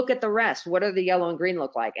then look at the rest. What do the yellow and green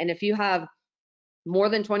look like? And if you have more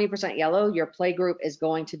than 20% yellow, your play group is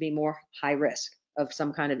going to be more high risk of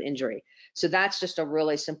some kind of injury. So that's just a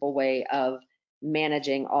really simple way of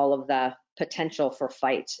managing all of the potential for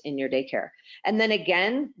fights in your daycare. And then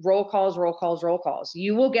again, roll calls, roll calls, roll calls.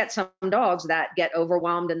 You will get some dogs that get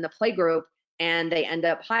overwhelmed in the play group and they end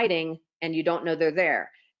up hiding and you don't know they're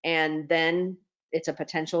there. And then it's a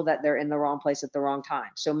potential that they're in the wrong place at the wrong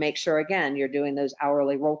time. So make sure, again, you're doing those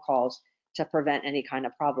hourly roll calls to prevent any kind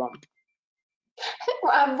of problem.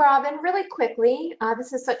 Robin, really quickly,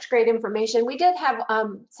 this is such great information. We did have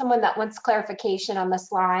someone that wants clarification on the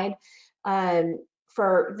slide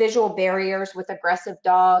for visual barriers with aggressive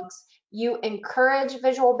dogs. You encourage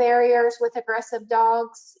visual barriers with aggressive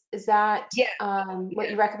dogs. Is that what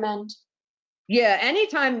you recommend? Yeah,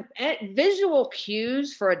 anytime visual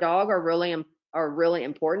cues for a dog are really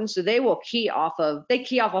important. So they will key off a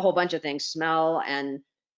whole bunch of things, smell and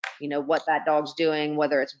what that dog's doing,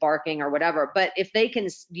 whether it's barking or whatever. But if they can,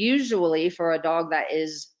 usually for a dog that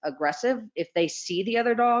is aggressive, if they see the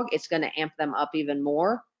other dog, it's going to amp them up even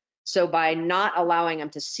more. So by not allowing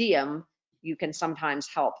them to see them, you can sometimes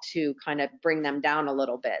help to kind of bring them down a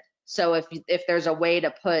little bit. So if there's a way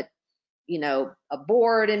to put, a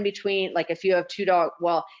board in between, like if you have two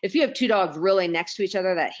dogs really next to each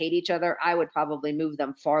other that hate each other, I would probably move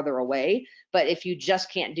them farther away. But if you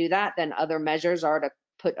just can't do that, then other measures are to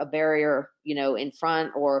put a barrier, in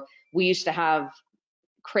front. Or we used to have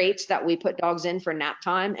crates that we put dogs in for nap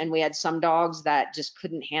time, and we had some dogs that just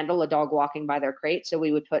couldn't handle a dog walking by their crate. So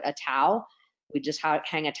we would put a towel. We just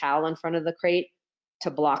hang a towel in front of the crate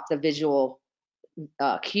to block the visual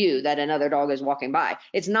cue that another dog is walking by.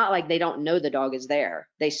 It's not like they don't know the dog is there.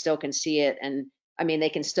 They still can see it, and they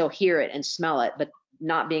can still hear it and smell it, but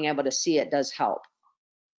not being able to see it does help.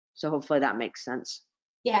 So hopefully that makes sense.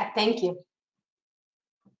 Yeah, thank you.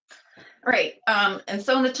 Great. And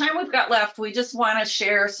so in the time we've got left, we just want to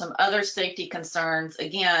share some other safety concerns.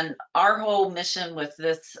 Again, our whole mission with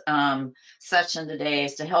this session today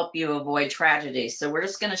is to help you avoid tragedies. So we're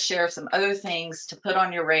just going to share some other things to put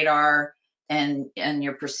on your radar and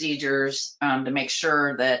your procedures to make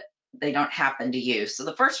sure that they don't happen to you. So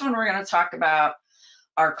the first one we're going to talk about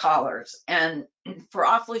are collars. And for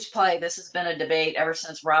off-leash play, this has been a debate ever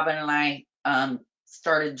since Robin and I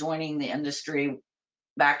started joining the industry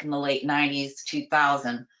back in the late 90s,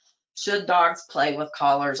 2000. Should dogs play with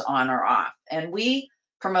collars on or off? And we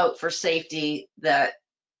promote for safety that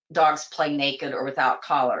dogs play naked or without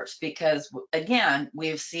collars, because again,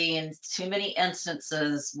 we've seen too many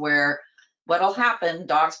instances where what'll happen,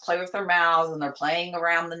 dogs play with their mouths and they're playing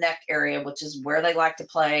around the neck area, which is where they like to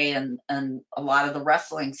play, and a lot of the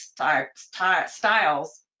wrestling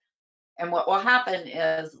styles. And what will happen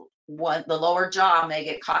is the lower jaw may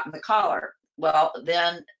get caught in the collar. Well,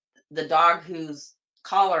 then the dog whose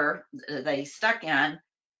collar they stuck in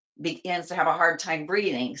begins to have a hard time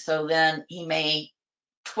breathing. So then he may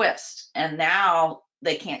twist, and now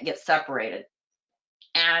they can't get separated.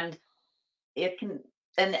 And it can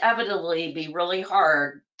inevitably be really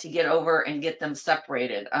hard to get over and get them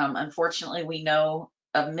separated. Unfortunately, we know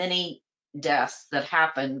of many deaths that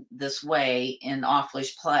happen this way in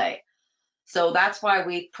off-leash play. So that's why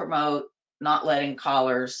we promote not letting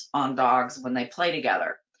collars on dogs when they play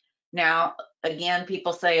together. Now, again,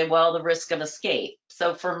 people say, well, the risk of escape.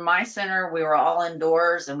 So for my center, we were all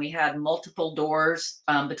indoors and we had multiple doors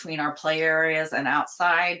between our play areas and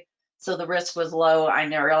outside. So the risk was low. I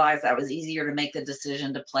now realized that was easier to make the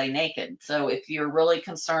decision to play naked. So if you're really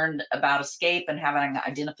concerned about escape and having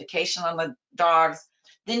identification on the dogs,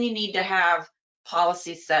 then you need to have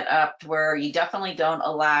policy set up to where you definitely don't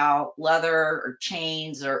allow leather or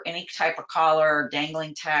chains or any type of collar or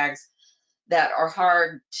dangling tags that are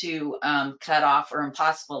hard to cut off or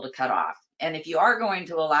impossible to cut off. And if you are going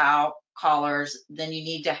to allow collars, then you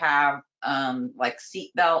need to have like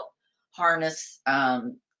seat belt, harness,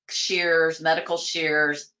 shears, medical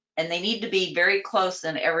shears, and they need to be very close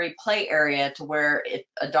in every play area to where if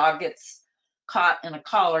a dog gets caught in a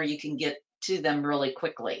collar, you can get to them really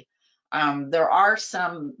quickly. There are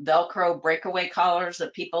some Velcro breakaway collars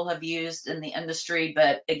that people have used in the industry,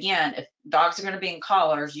 but again, if dogs are going to be in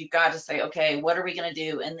collars, you've got to say, okay, what are we going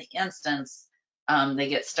to do in the instance they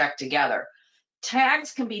get stuck together?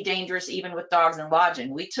 Tags can be dangerous even with dogs in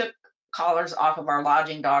lodging. We took collars off of our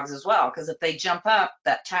lodging dogs as well, because if they jump up,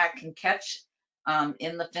 that tag can catch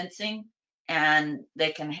in the fencing and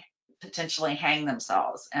they can potentially hang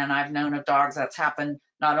themselves. And I've known of dogs that's happened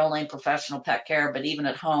not only in professional pet care, but even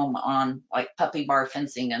at home on like puppy bar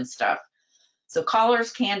fencing and stuff. So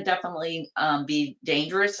collars can definitely be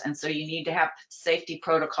dangerous. And so you need to have safety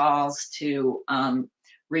protocols to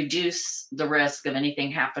reduce the risk of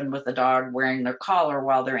anything happen with a dog wearing their collar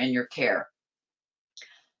while they're in your care.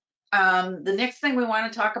 The next thing we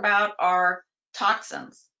want to talk about are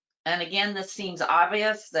toxins. And again, this seems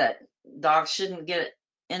obvious that dogs shouldn't get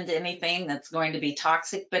into anything that's going to be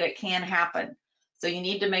toxic, but it can happen. So you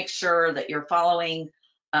need to make sure that you're following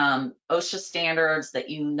OSHA standards,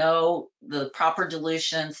 that you know the proper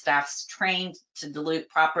dilution, staff's trained to dilute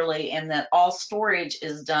properly, and that all storage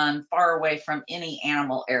is done far away from any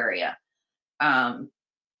animal area.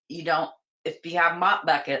 You don't, if you have mop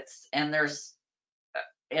buckets and they're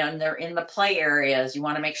in the play areas, you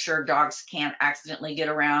want to make sure dogs can't accidentally get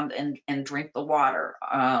around and drink the water.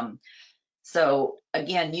 So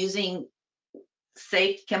again, using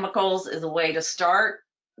safe chemicals is a way to start,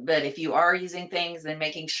 but if you are using things, then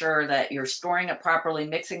making sure that you're storing it properly,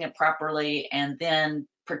 mixing it properly, and then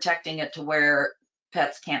protecting it to where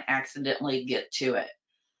pets can't accidentally get to it.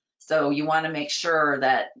 So you want to make sure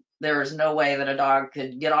that there is no way that a dog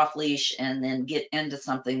could get off leash and then get into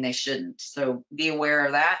something they shouldn't. So be aware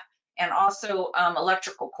of that. And also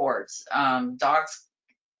electrical cords. Dogs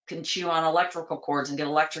can chew on electrical cords and get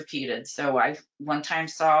electrocuted. So I one time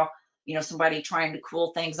saw, somebody trying to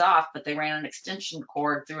cool things off, but they ran an extension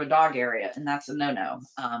cord through a dog area, and that's a no-no.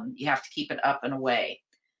 You have to keep it up and away.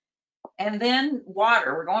 And then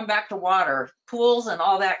water, we're going back to water. Pools and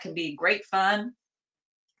all that can be great fun,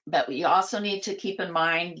 but we also need to keep in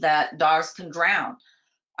mind that dogs can drown.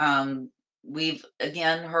 We've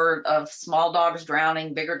again heard of small dogs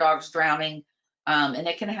drowning, bigger dogs drowning, and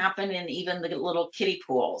it can happen in even the little kiddie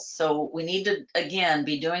pools. So we need to, again,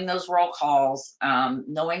 be doing those roll calls,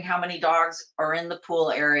 knowing how many dogs are in the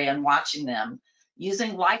pool area and watching them,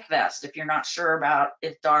 using life vests if you're not sure about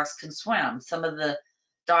if dogs can swim. Some of the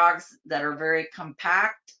dogs that are very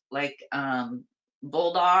compact, like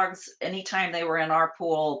bulldogs, anytime they were in our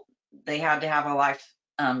pool, they had to have a life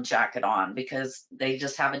jacket on because they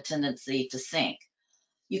just have a tendency to sink.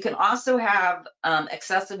 You can also have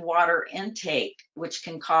excessive water intake, which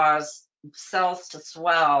can cause cells to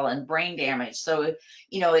swell and brain damage. So,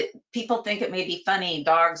 people think it may be funny,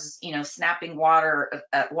 dogs, snapping water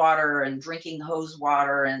at water and drinking hose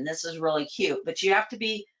water, and this is really cute, but you have to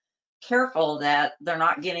be careful that they're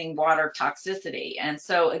not getting water toxicity. And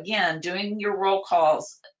so again, doing your roll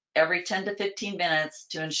calls every 10 to 15 minutes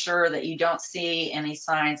to ensure that you don't see any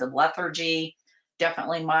signs of lethargy.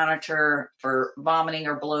 Definitely monitor for vomiting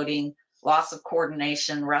or bloating, loss of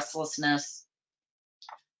coordination, restlessness.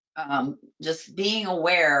 Just being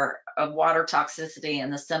aware of water toxicity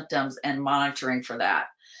and the symptoms and monitoring for that.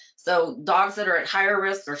 So dogs that are at higher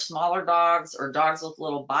risk are smaller dogs or dogs with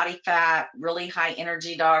little body fat, really high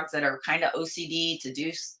energy dogs that are kind of OCD to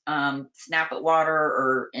do snap at water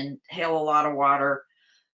or inhale a lot of water.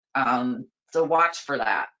 So watch for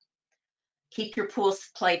that. Keep your pools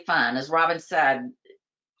play fun. As Robin said,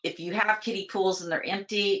 if you have kiddie pools and they're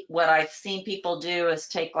empty, what I've seen people do is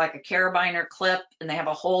take like a carabiner clip and they have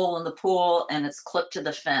a hole in the pool and it's clipped to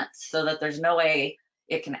the fence so that there's no way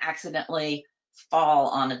it can accidentally fall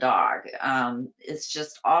on a dog. It's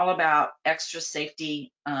just all about extra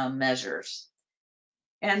safety measures.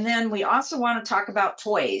 And then we also want to talk about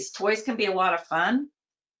toys. Toys can be a lot of fun,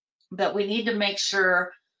 but we need to make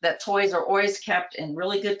sure that toys are always kept in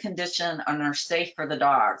really good condition and are safe for the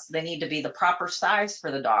dogs. They need to be the proper size for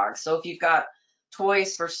the dog. So if you've got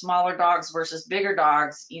toys for smaller dogs versus bigger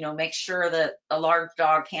dogs, make sure that a large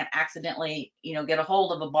dog can't accidentally, get a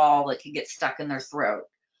hold of a ball that could get stuck in their throat.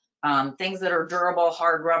 Things that are durable,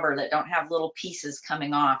 hard rubber that don't have little pieces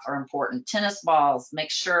coming off are important. Tennis balls, make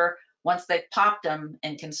sure once they've popped them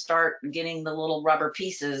and can start getting the little rubber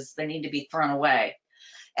pieces, they need to be thrown away.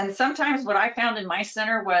 And sometimes what I found in my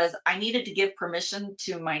center was I needed to give permission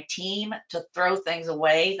to my team to throw things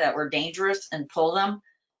away that were dangerous and pull them.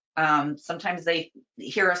 Sometimes they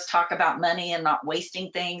hear us talk about money and not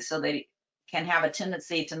wasting things, so they can have a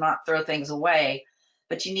tendency to not throw things away.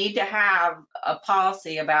 But you need to have a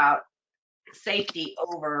policy about safety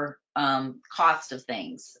over cost of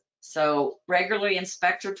things. So regularly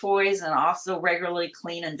inspect your toys and also regularly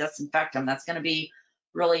clean and disinfect them. That's going to be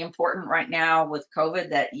really important right now with COVID,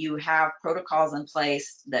 that you have protocols in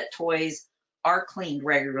place that toys are cleaned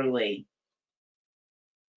regularly.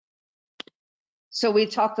 So we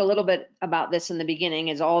talked a little bit about this in the beginning,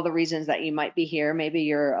 is all the reasons that you might be here. Maybe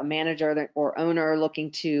you're a manager or owner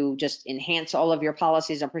looking to just enhance all of your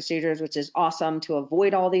policies and procedures, which is awesome, to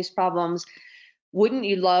avoid all these problems. Wouldn't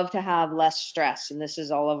you love to have less stress? And this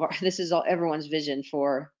is everyone's vision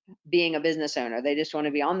for being a business owner. They just want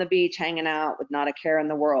to be on the beach, hanging out with not a care in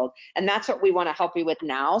the world. And that's what we want to help you with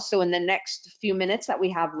now. So in the next few minutes that we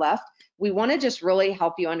have left, we want to just really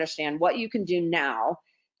help you understand what you can do now,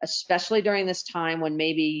 especially during this time when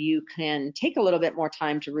maybe you can take a little bit more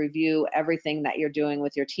time to review everything that you're doing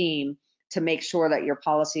with your team to make sure that your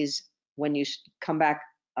policies, when you come back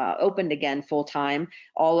opened again full time,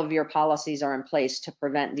 all of your policies are in place to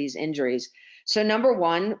prevent these injuries. So number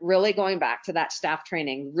one, really going back to that staff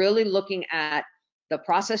training, really looking at the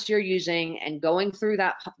process you're using and going through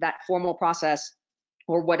that formal process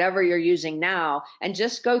or whatever you're using now, and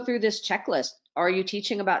just go through this checklist. Are you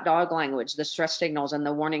teaching about dog language, the stress signals and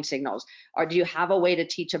the warning signals? Or do you have a way to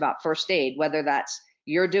teach about first aid, whether that's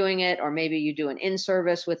you're doing it, or maybe you do an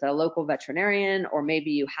in-service with a local veterinarian, or maybe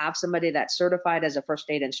you have somebody that's certified as a first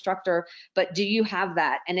aid instructor, but do you have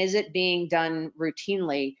that? And is it being done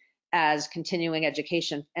routinely as continuing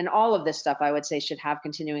education? And all of this stuff, I would say, should have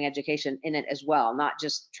continuing education in it as well, not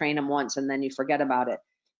just train them once and then you forget about it.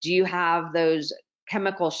 Do you have those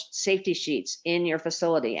chemical safety sheets in your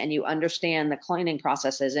facility, and you understand the cleaning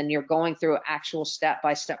processes, and you're going through an actual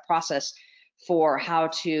step-by-step process for how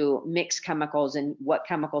to mix chemicals and what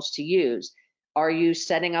chemicals to use? Are you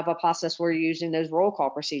setting up a process where you're using those roll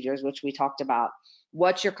call procedures, which we talked about?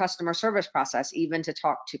 What's your customer service process, even to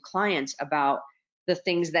talk to clients about the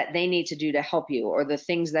things that they need to do to help you, or the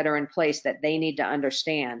things that are in place that they need to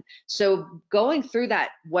understand? So going through that,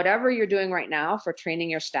 whatever you're doing right now for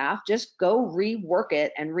training your staff, just go rework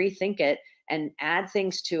it and rethink it and add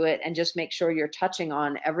things to it, and just make sure you're touching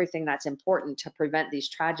on everything that's important to prevent these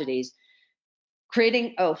tragedies.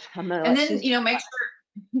 Creating, And then, make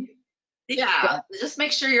sure, just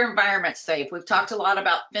make sure your environment's safe. We've talked a lot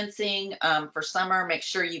about fencing for summer. Make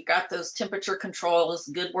sure you've got those temperature controls,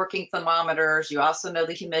 good working thermometers. You also know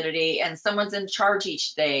the humidity, and someone's in charge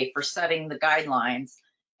each day for setting the guidelines.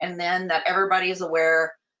 And then that everybody is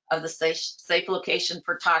aware of the safe location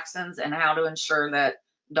for toxins and how to ensure that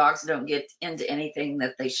dogs don't get into anything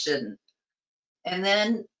that they shouldn't. And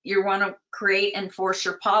then you want to create and enforce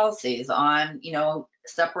your policies on,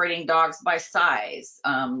 separating dogs by size,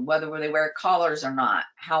 whether they wear collars or not,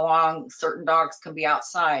 how long certain dogs can be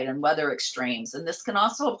outside, and weather extremes. And this can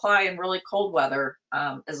also apply in really cold weather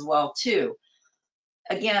as well too.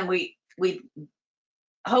 Again, we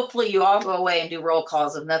hopefully you all go away and do roll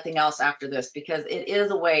calls, if nothing else, after this, because it is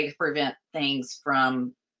a way to prevent things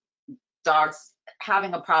from dogs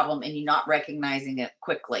having a problem and you not recognizing it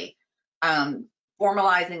quickly.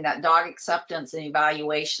 Formalizing that dog acceptance and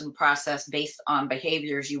evaluation process based on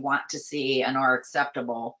behaviors you want to see and are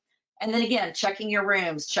acceptable. And then again, checking your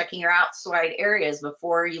rooms, checking your outside areas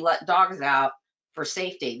before you let dogs out for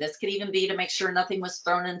safety. This could even be to make sure nothing was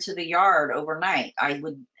thrown into the yard overnight. I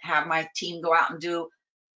would have my team go out and do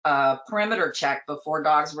a perimeter check before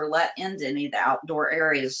dogs were let into any of the outdoor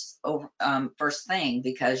areas first thing,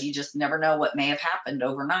 because you just never know what may have happened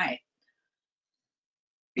overnight.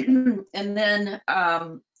 And then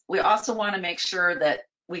we also want to make sure that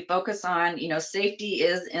we focus on, safety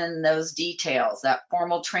is in those details, that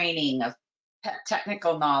formal training of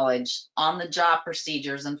technical knowledge, on the job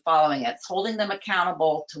procedures and following it, holding them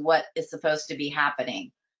accountable to what is supposed to be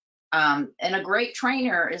happening. And a great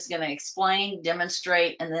trainer is going to explain,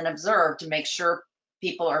 demonstrate, and then observe to make sure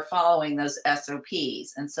people are following those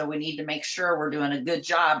SOPs. And so we need to make sure we're doing a good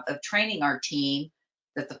job of training our team,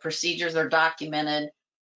 that the procedures are documented,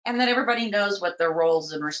 and that everybody knows what their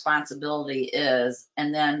roles and responsibility is,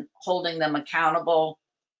 and then holding them accountable.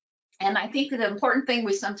 And I think the important thing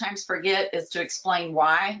we sometimes forget is to explain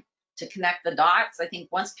why, to connect the dots. I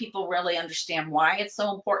think once people really understand why it's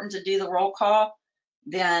so important to do the roll call,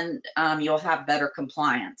 then you'll have better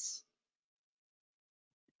compliance.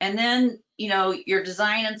 And then, your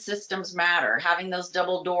design and systems matter, having those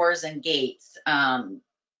double doors and gates,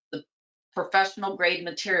 the professional grade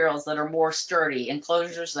materials that are more sturdy,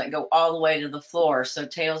 enclosures that go all the way to the floor so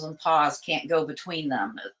tails and paws can't go between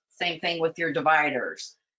them. Same thing with your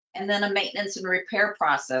dividers. And then a maintenance and repair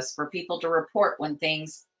process for people to report when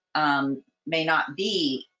things may not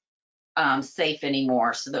be safe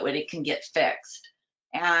anymore so that it can get fixed.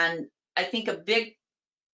 And I think a big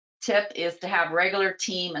tip is to have regular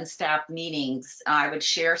team and staff meetings. I would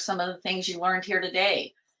share some of the things you learned here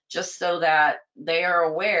today, just so that they are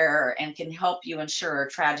aware and can help you ensure a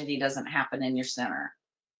tragedy doesn't happen in your center.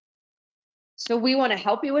 So we want to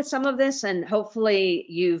help you with some of this, and hopefully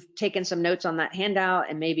you've taken some notes on that handout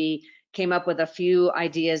and maybe came up with a few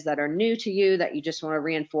ideas that are new to you that you just want to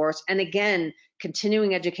reinforce. And again,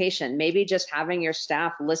 continuing education, maybe just having your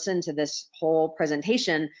staff listen to this whole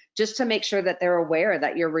presentation just to make sure that they're aware,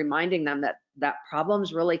 that you're reminding them that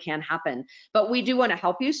problems really can happen. But we do want to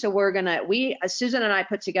help you. So Susan and I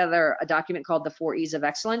put together a document called the 4 E's of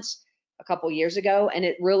Excellence a couple years ago, and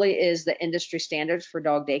it really is the industry standards for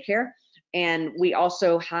dog daycare. And we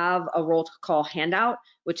also have a roll call handout,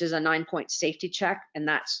 which is a 9-point safety check. And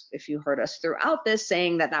that's, if you heard us throughout this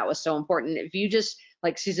saying that was so important. If you just,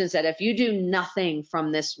 like Susan said, if you do nothing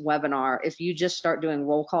from this webinar, if you just start doing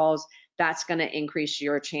roll calls, that's going to increase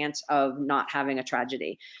your chance of not having a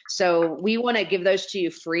tragedy. So we want to give those to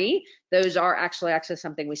you free. Those are actually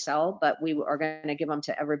something we sell, but we are going to give them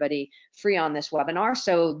to everybody free on this webinar.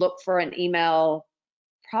 So look for an email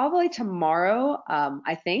probably tomorrow.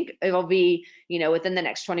 I think it'll be, within the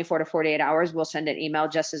next 24 to 48 hours, we'll send an email.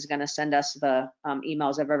 Jess is going to send us the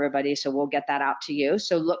emails of everybody. So we'll get that out to you.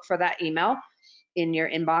 So look for that email in your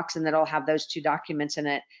inbox, and that'll have those 2 documents in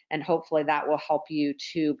it. And hopefully that will help you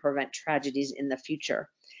to prevent tragedies in the future.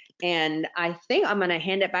 And I think I'm going to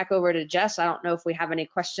hand it back over to Jess. I don't know if we have any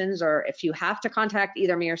questions, or if you have to contact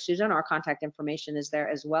either me or Susan, our contact information is there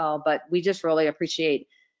as well. But we just really appreciate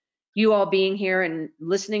you all being here and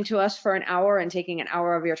listening to us for an hour and taking an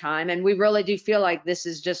hour of your time. And we really do feel like this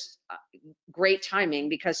is just great timing,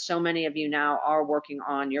 because so many of you now are working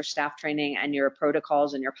on your staff training and your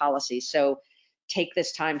protocols and your policies. So take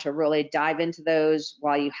this time to really dive into those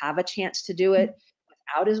while you have a chance to do it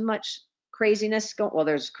without as much craziness. Well,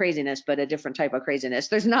 there's craziness, but a different type of craziness.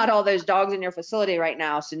 There's not all those dogs in your facility right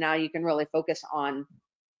now. So now you can really focus on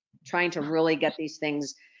trying to really get these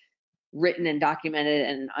things written and documented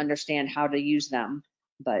and understand how to use them.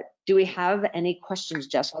 But do we have any questions,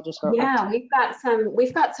 Jess? I'll just go. Yeah, we've got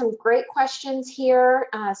some great questions here.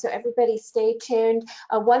 So everybody stay tuned.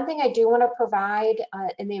 One thing I do want to provide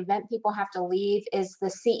in the event people have to leave is the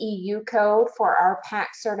CEU code for our PAC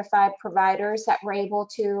certified providers that were able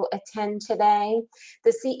to attend today.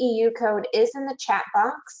 The CEU code is in the chat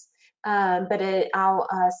box, but I'll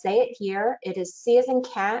say it here. It is C as in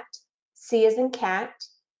cat,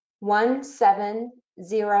 170-160.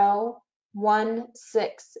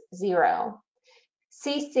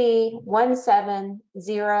 CC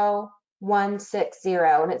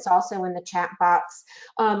 170-160, and it's also in the chat box.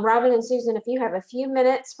 Robin and Susan, if you have a few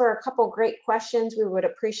minutes for a couple great questions, we would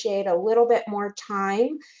appreciate a little bit more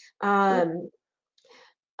time.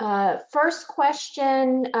 First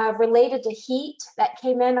question related to heat that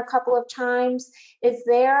came in a couple of times. Is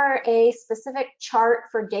there a specific chart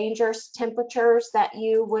for dangerous temperatures that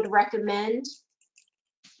you would recommend?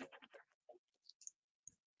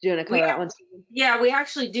 Do you want to cover that one? Yeah, we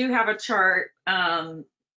actually do have a chart. And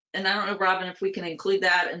I don't know, Robin, if we can include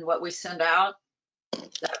that in what we send out.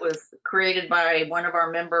 That was created by one of our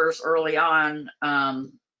members early on.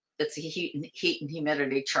 It's a heat and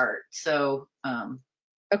humidity chart. So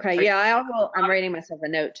okay, yeah, I'm writing myself a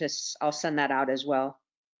note I'll send that out as well.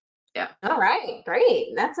 Yeah. All right,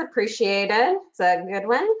 great. That's appreciated. It's a good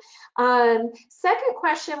one. Second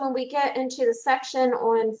question, when we get into the section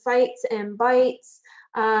on fights and bites,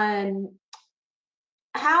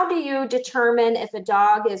 how do you determine if a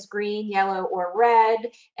dog is green, yellow, or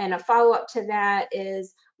red? And a follow-up to that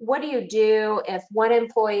is, what do you do if one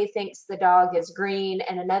employee thinks the dog is green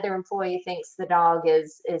and another employee thinks the dog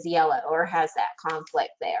is yellow, or has that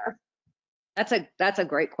conflict there? That's a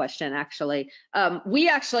great question, actually. We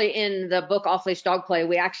actually, in the book Off Leash Dog Play,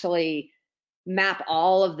 we actually map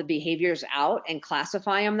all of the behaviors out and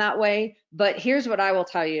classify them that way. But here's what I will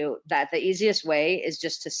tell you, that the easiest way is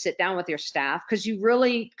just to sit down with your staff, because you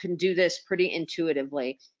really can do this pretty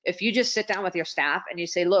intuitively. If you just sit down with your staff and you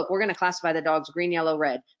say, look, we're going to classify the dogs green, yellow,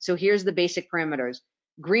 red. So here's the basic parameters.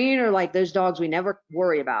 Green are like those dogs we never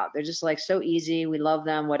worry about. They're just like so easy. We love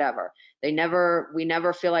them, whatever. We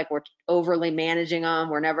never feel like we're overly managing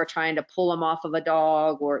them. We're never trying to pull them off of a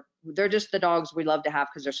dog, or they're just the dogs we love to have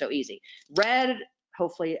because they're so easy. Red,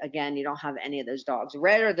 hopefully, again, you don't have any of those dogs.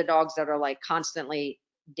 Red are the dogs that are like constantly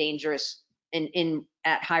dangerous and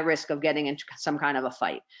at high risk of getting into some kind of a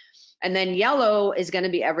fight. And then yellow is going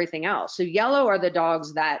to be everything else. So yellow are the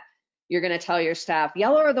dogs that you're going to tell your staff.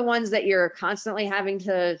 Yellow are the ones that you're constantly having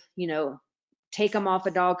to, take them off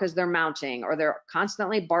a dog because they're mounting, or they're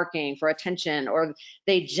constantly barking for attention, or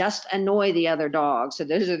they just annoy the other dog. So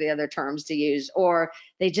those are the other terms to use, or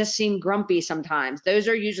they just seem grumpy sometimes. Those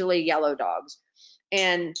are usually yellow dogs.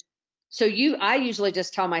 And so I usually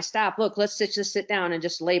just tell my staff, look, let's just sit down and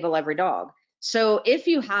just label every dog. So if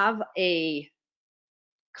you have a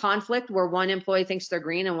conflict where one employee thinks they're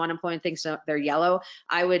green and one employee thinks they're yellow,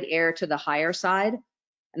 I would err to the higher side.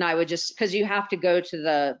 And I would just, because you have to go to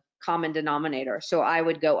the common denominator. So I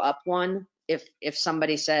would go up one if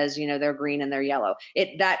somebody says, they're green and they're yellow.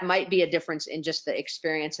 That might be a difference in just the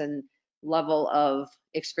experience and level of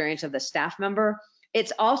experience of the staff member.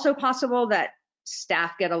 It's also possible that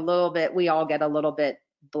staff we all get a little bit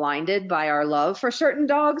blinded by our love for certain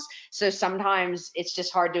dogs. So sometimes it's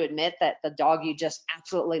just hard to admit that the dog you just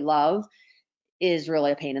absolutely love is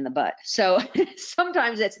really a pain in the butt. So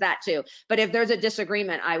sometimes it's that too. But if there's a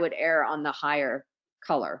disagreement, I would err on the higher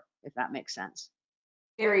color, if that makes sense.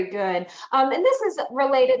 Very good. And this is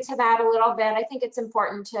related to that a little bit. I think it's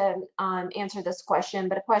important to answer this question,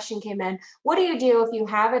 but a question came in. What do you do if you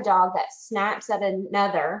have a dog that snaps at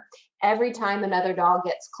another every time another dog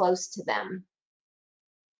gets close to them?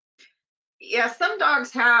 Yeah, some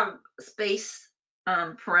dogs have space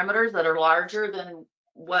perimeters that are larger than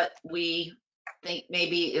what we think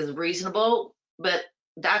maybe is reasonable, but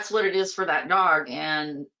that's what it is for that dog,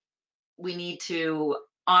 and we need to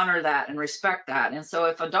honor that and respect that. And so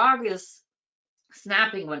if a dog is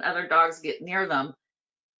snapping when other dogs get near them,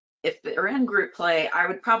 if they're in group play, I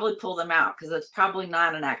would probably pull them out because it's probably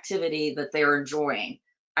not an activity that they're enjoying.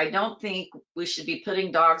 I don't think we should be putting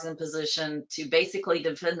dogs in position to basically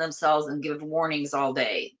defend themselves and give warnings all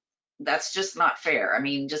day. That's just not fair. I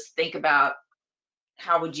mean, just think about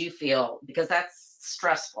how would you feel, because that's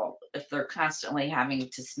stressful if they're constantly having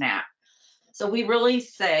to snap. So we really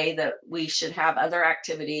say that we should have other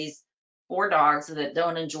activities for dogs that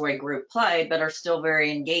don't enjoy group play but are still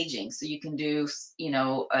very engaging. So you can do,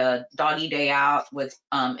 a doggy day out with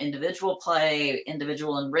individual play,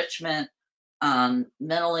 individual enrichment,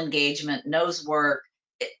 mental engagement, nose work.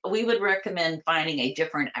 We would recommend finding a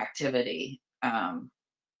different activity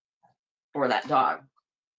for that dog.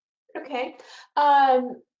 Okay.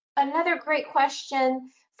 Another great question.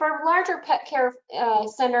 For larger pet care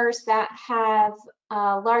centers that have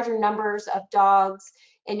larger numbers of dogs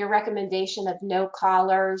and your recommendation of no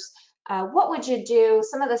collars, what would you do?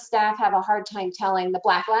 Some of the staff have a hard time telling the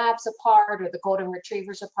black labs apart or the golden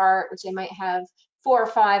retrievers apart, which they might have 4 or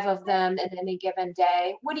 5 of them in any given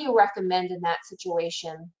day. What do you recommend in that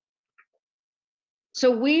situation?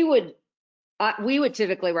 So we would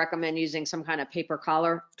typically recommend using some kind of paper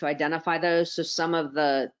collar to identify those. So some of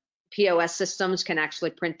the POS systems can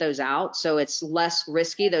actually print those out. So it's less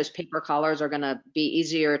risky. Those paper collars are going to be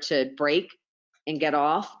easier to break and get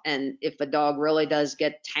off. And if a dog really does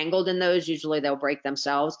get tangled in those, usually they'll break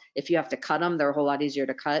themselves. If you have to cut them, they're a whole lot easier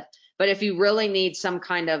to cut. But if you really need some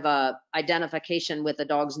kind of identification with a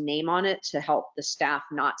dog's name on it to help the staff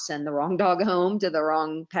not send the wrong dog home to the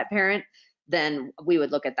wrong pet parent, then we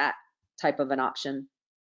would look at that type of an option.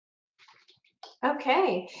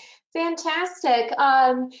 Okay, fantastic.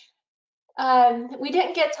 We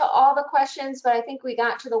didn't get to all the questions, but I think we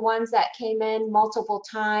got to the ones that came in multiple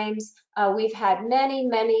times. We've had many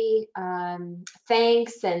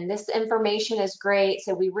thanks, and this information is great.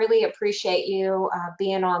 So we really appreciate you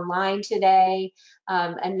being online today.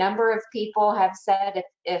 A number of people have said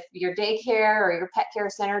if your daycare or your pet care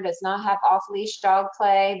center does not have off-leash dog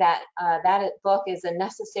play, that book is a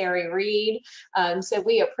necessary read. So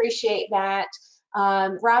we appreciate that.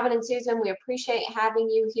 Robin and Susan, we appreciate having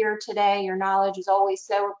you here today. Your knowledge is always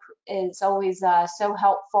so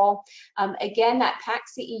helpful. Again, that PAC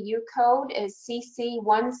CEU code is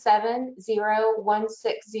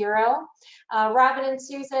CC170160. Robin and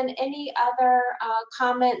Susan, any other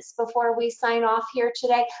comments before we sign off here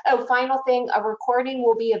today? Oh, final thing, a recording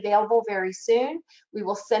will be available very soon. We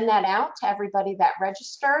will send that out to everybody that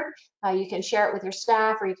registered. You can share it with your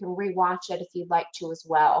staff, or you can rewatch it if you'd like to as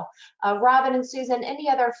well. Robin and Susan, any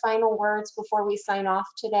other final words before we sign off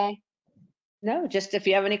today? No, just if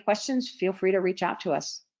you have any questions, feel free to reach out to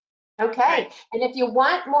us. Okay, and if you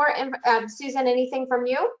want more, Susan, anything from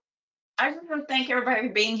you? I just want to thank everybody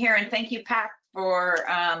for being here, and thank you, PAC, for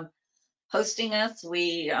hosting us.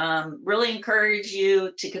 We really encourage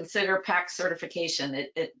you to consider PAC certification.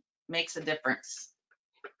 It makes a difference.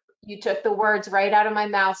 You took the words right out of my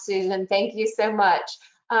mouth, Susan. Thank you so much.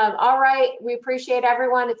 All right, we appreciate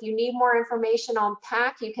everyone. If you need more information on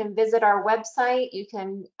PAC, you can visit our website. You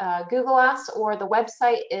can Google us, or the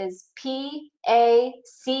website is PACCERT.org,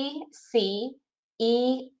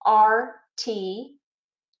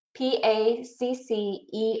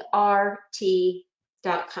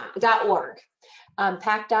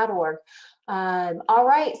 PAC.org. All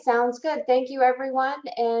right, sounds good. Thank you, everyone,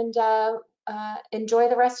 and enjoy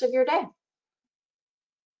the rest of your day.